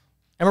 Yeah.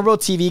 And we're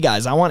both TV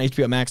guys. I want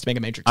HBO Max to make a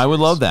Matrix series. I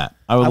would love that.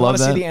 I want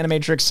to see the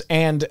Animatrix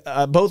and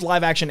both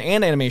live action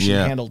and animation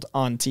handled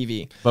on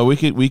TV. But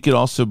we could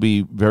also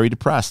be very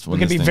depressed. When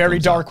we can be very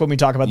dark when we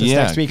talk about this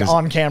next week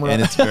on camera.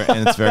 And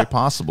it's very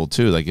possible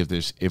too. Like if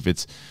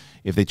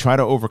they try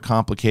to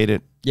overcomplicate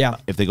it. Yeah.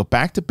 If they go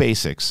back to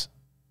basics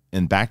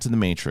and back to the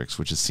Matrix,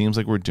 which it seems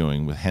like we're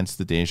doing, with hence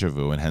the deja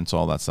vu and hence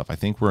all that stuff, I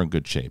think we're in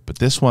good shape. But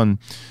this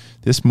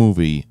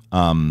movie.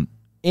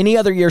 Any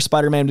other year,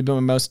 Spider-Man would be my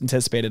most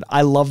anticipated.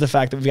 I love the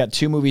fact that we've got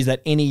 2 movies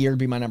that any year would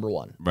be my number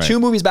 1. Right. 2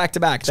 movies back to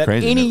back that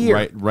crazy, any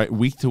year, right,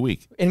 week to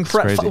week,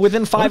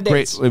 within 5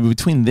 days.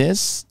 Between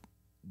this,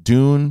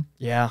 Dune,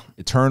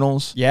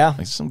 Eternals,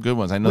 like some good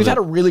ones. I know we've had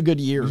a really good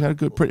year. We've had a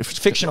good,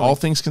 fictional, all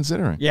things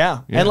considering.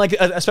 Yeah, and like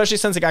especially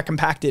since it got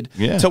compacted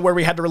to where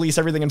we had to release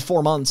everything in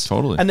 4 months.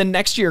 Totally. And then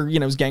next year,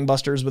 is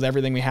gangbusters with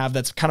everything we have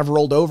that's kind of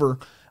rolled over.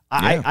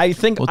 I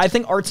think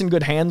art's in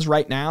good hands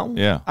right now.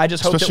 Yeah, I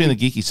just hope especially in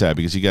the geeky side,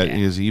 because he's got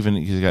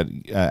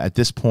at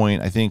this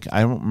point,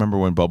 I don't remember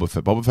when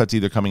Boba Fett's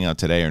either coming out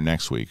today or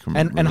next week.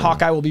 And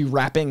Hawkeye will be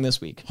wrapping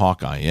this week.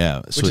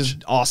 Hawkeye, which is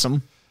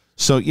awesome.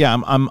 So yeah,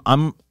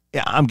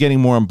 I'm getting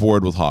more on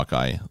board with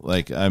Hawkeye.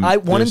 Like 1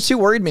 and 2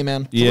 worried me,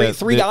 man.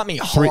 3 got me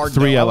hard.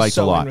 3 I liked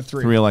a lot.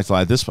 3 I liked a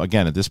lot. At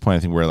this point, I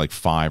think we're like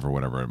 5 or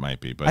whatever it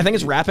might be. But I think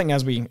it's wrapping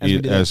as we do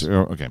this.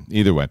 Okay.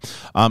 Either way,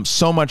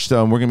 so much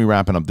though, and we're gonna be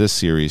wrapping up this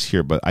series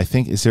here. But I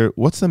think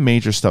what's the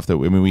major stuff that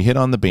we hit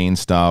on the Bane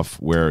stuff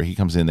where he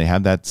comes in. They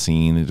have that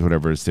scene,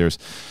 whatever.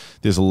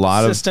 There's a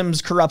lot of systems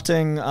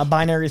corrupting,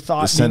 binary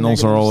thought. The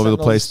Sentinels are all over the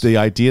place. The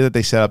idea that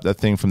they set up that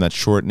thing from that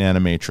short in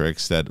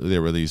Animatrix, that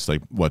there were these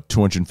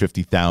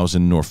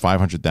 250,000 or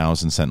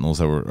 500,000 Sentinels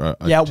that were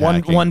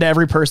one to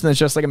every person that's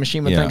just like a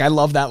machine would think. I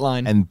love that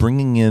line. And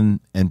bringing in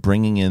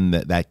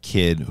that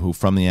kid who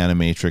from the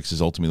Animatrix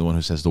is ultimately the one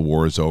who says the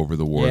war is over.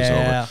 The war is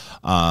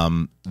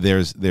over.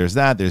 There's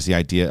that. There's the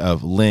idea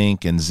of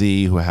Link and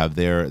Z who have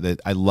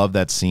I love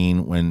that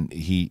scene when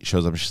he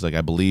shows up and she's like,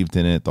 I believed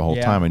in it the whole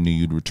time. I knew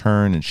you'd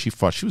return, and she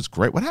was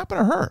great. What happened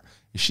to her?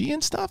 Is she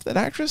in stuff? That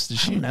actress?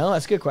 I don't know.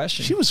 That's a good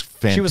question. She was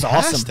fantastic. She was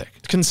awesome.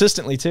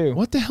 Consistently too.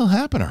 What the hell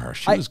happened to her?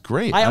 She was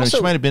great. I mean, she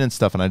might have been in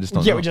stuff, and I just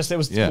don't know. It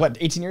was what,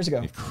 18 years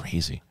ago? You're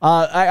crazy.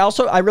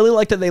 I really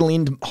like that they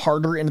leaned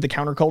harder into the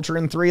counterculture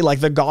in 3,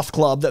 like the goth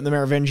club that the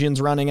Merovingian's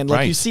running, and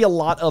you see a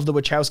lot of the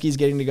Wachowskis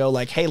getting to go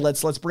like, hey,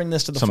 let's bring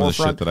this to the forefront.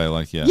 Some of the shit that I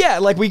like. Yeah,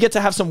 like we get to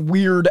have some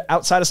weird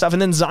outside of stuff,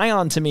 and then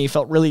Zion to me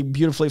felt really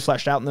beautifully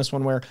fleshed out in this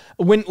one, where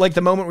when like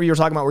the moment where you were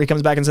talking about where he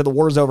comes back and said the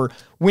war's over,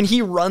 when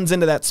he runs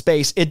into that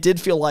space, it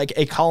did feel like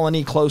a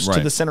colony close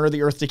to the center of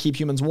the earth to keep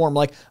humans warm.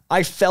 Like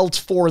I felt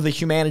for the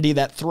humanity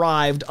that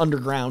thrived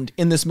underground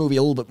in this movie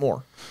a little bit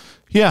more.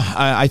 Yeah,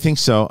 I think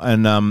so.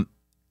 And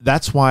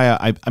that's why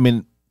I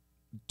mean,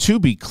 to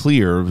be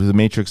clear, the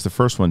Matrix, the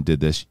first one did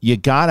this. You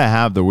got to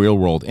have the real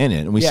world in it.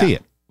 And we see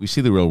it. We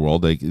see the real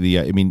world. Like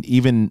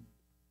even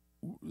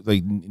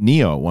like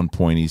Neo at one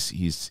point,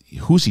 he's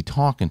who's he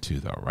talking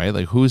to though, right?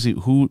 Like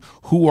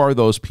who are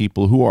those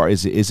people?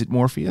 Is it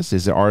Morpheus?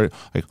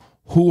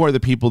 Who are the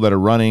people that are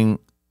running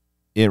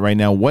it right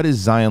now? What is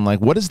Zion like?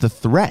 What is the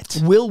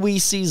threat? Will we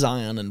see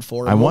Zion in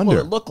 4? I wonder. What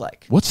will it look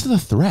like? What's the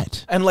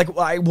threat? And like,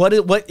 what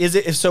is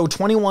it? So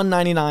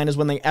 2199 is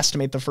when they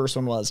estimate the first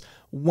one was.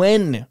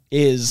 When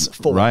is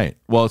 4? Right.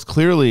 Well, it's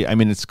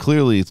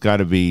got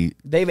to be.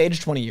 They've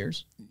aged 20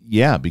 years.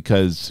 Yeah,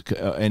 because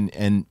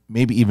and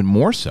maybe even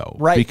more so.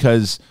 Right.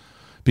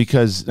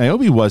 Because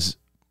Niobe was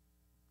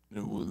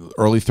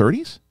early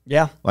 30s.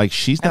 Yeah. Like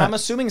she's not. And I'm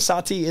assuming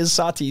Sati is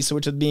Sati, so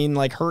which would mean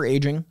like her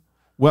aging.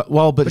 But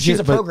she's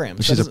a program.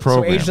 She's a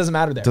program. So age doesn't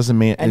matter there. Doesn't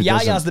mean. And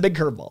Yaya's the big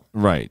curveball.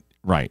 Right.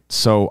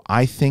 So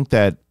I think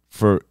that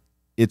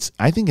it's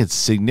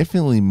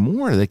significantly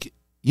more like,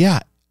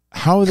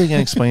 how are they going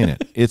to explain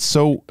it? It's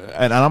so,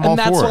 and I'm all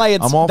for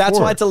it. That's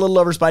why it's a little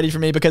over Spidey for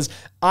me, because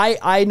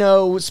I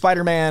know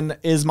Spider-Man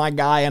is my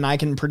guy and I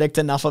can predict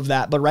enough of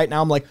that. But right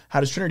now I'm like, how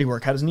does Trinity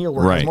work? How does Neo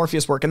work? How does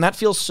Morpheus work? And that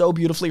feels so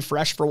beautifully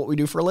fresh for what we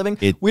do for a living.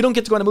 We don't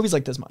get to go into movies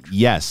like this much.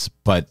 Yes,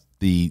 but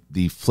the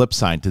flip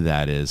side to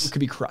that is it could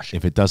be crushed.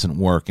 If it doesn't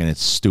work and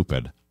it's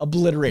stupid,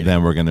 obliterated,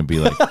 then we're going to be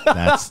like,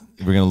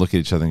 we're going to look at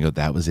each other and go,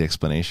 that was the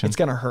explanation. It's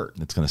going to hurt.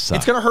 It's going to suck.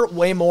 It's going to hurt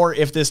way more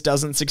if this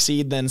doesn't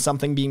succeed than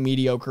something being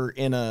mediocre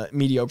in a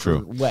mediocre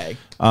way.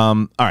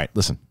 All right,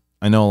 listen.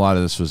 I know a lot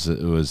of this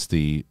was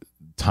the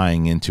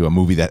tying into a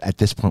movie that at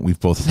this point we've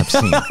both have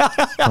seen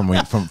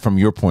from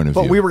your point of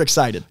view. But we were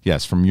excited.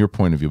 Yes, from your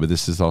point of view. But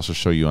this is also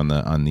show you on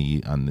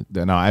the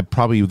now I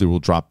probably either will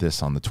drop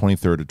this on the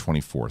 23rd or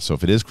 24th. So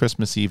if it is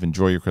Christmas Eve,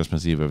 enjoy your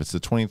Christmas Eve. If it's the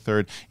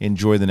 23rd,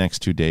 enjoy the next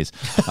 2 days.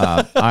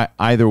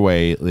 Either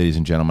way, ladies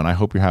and gentlemen, I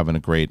hope you're having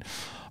a great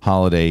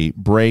holiday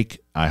break.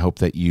 I hope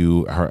that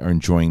you are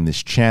enjoying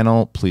this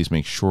channel. Please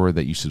make sure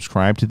that you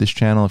subscribe to this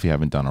channel if you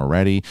haven't done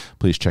already.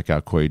 Please check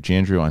out Coy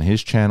Jandreau on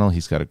his channel.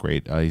 He's got a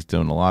great, he's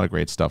doing a lot of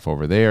great stuff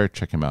over there.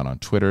 Check him out on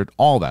Twitter.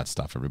 All that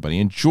stuff, everybody.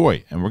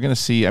 Enjoy. And we're going to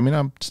see, I mean,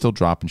 I'm still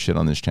dropping shit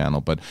on this channel,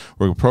 but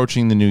we're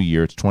approaching the new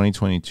year. It's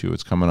 2022.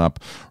 It's coming up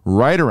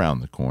right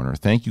around the corner.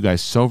 Thank you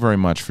guys so very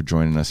much for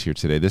joining us here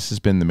today. This has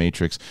been The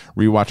Matrix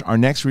Rewatch. Our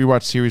next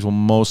Rewatch series will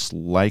most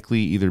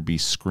likely either be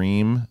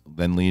Scream,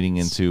 then leading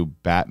into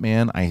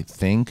Batman, I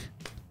think.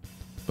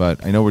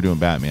 But I know we're doing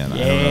Batman.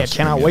 Yeah,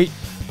 cannot wait.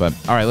 But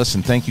all right,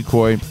 listen, thank you,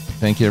 Coy.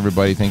 Thank you,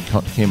 everybody. Thank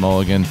you, K.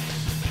 Mulligan.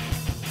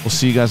 We'll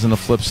see you guys on the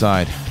flip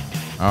side.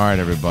 All right,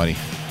 everybody.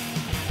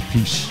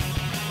 Peace.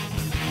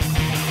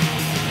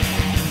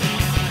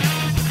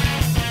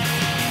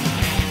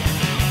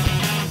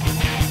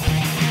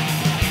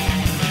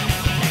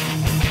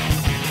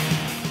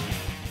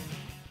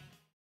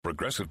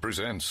 Progressive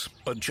presents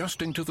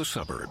Adjusting to the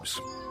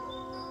Suburbs.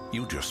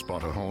 You just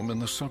bought a home in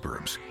the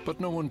suburbs, but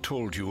no one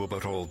told you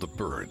about all the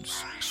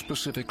birds,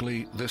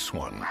 specifically this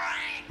one,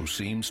 who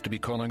seems to be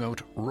calling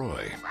out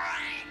Roy.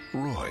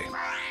 Roy.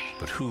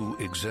 But who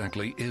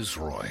exactly is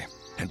Roy?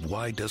 And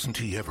why doesn't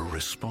he ever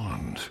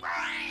respond?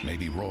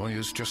 Maybe Roy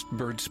is just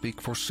bird speak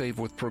for save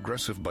with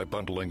Progressive by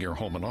bundling your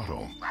home and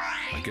auto.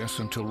 I guess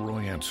until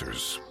Roy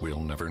answers, we'll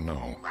never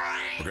know.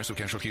 Progressive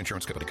Casualty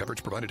Insurance Company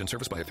coverage provided in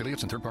service by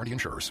affiliates and third-party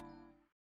insurers.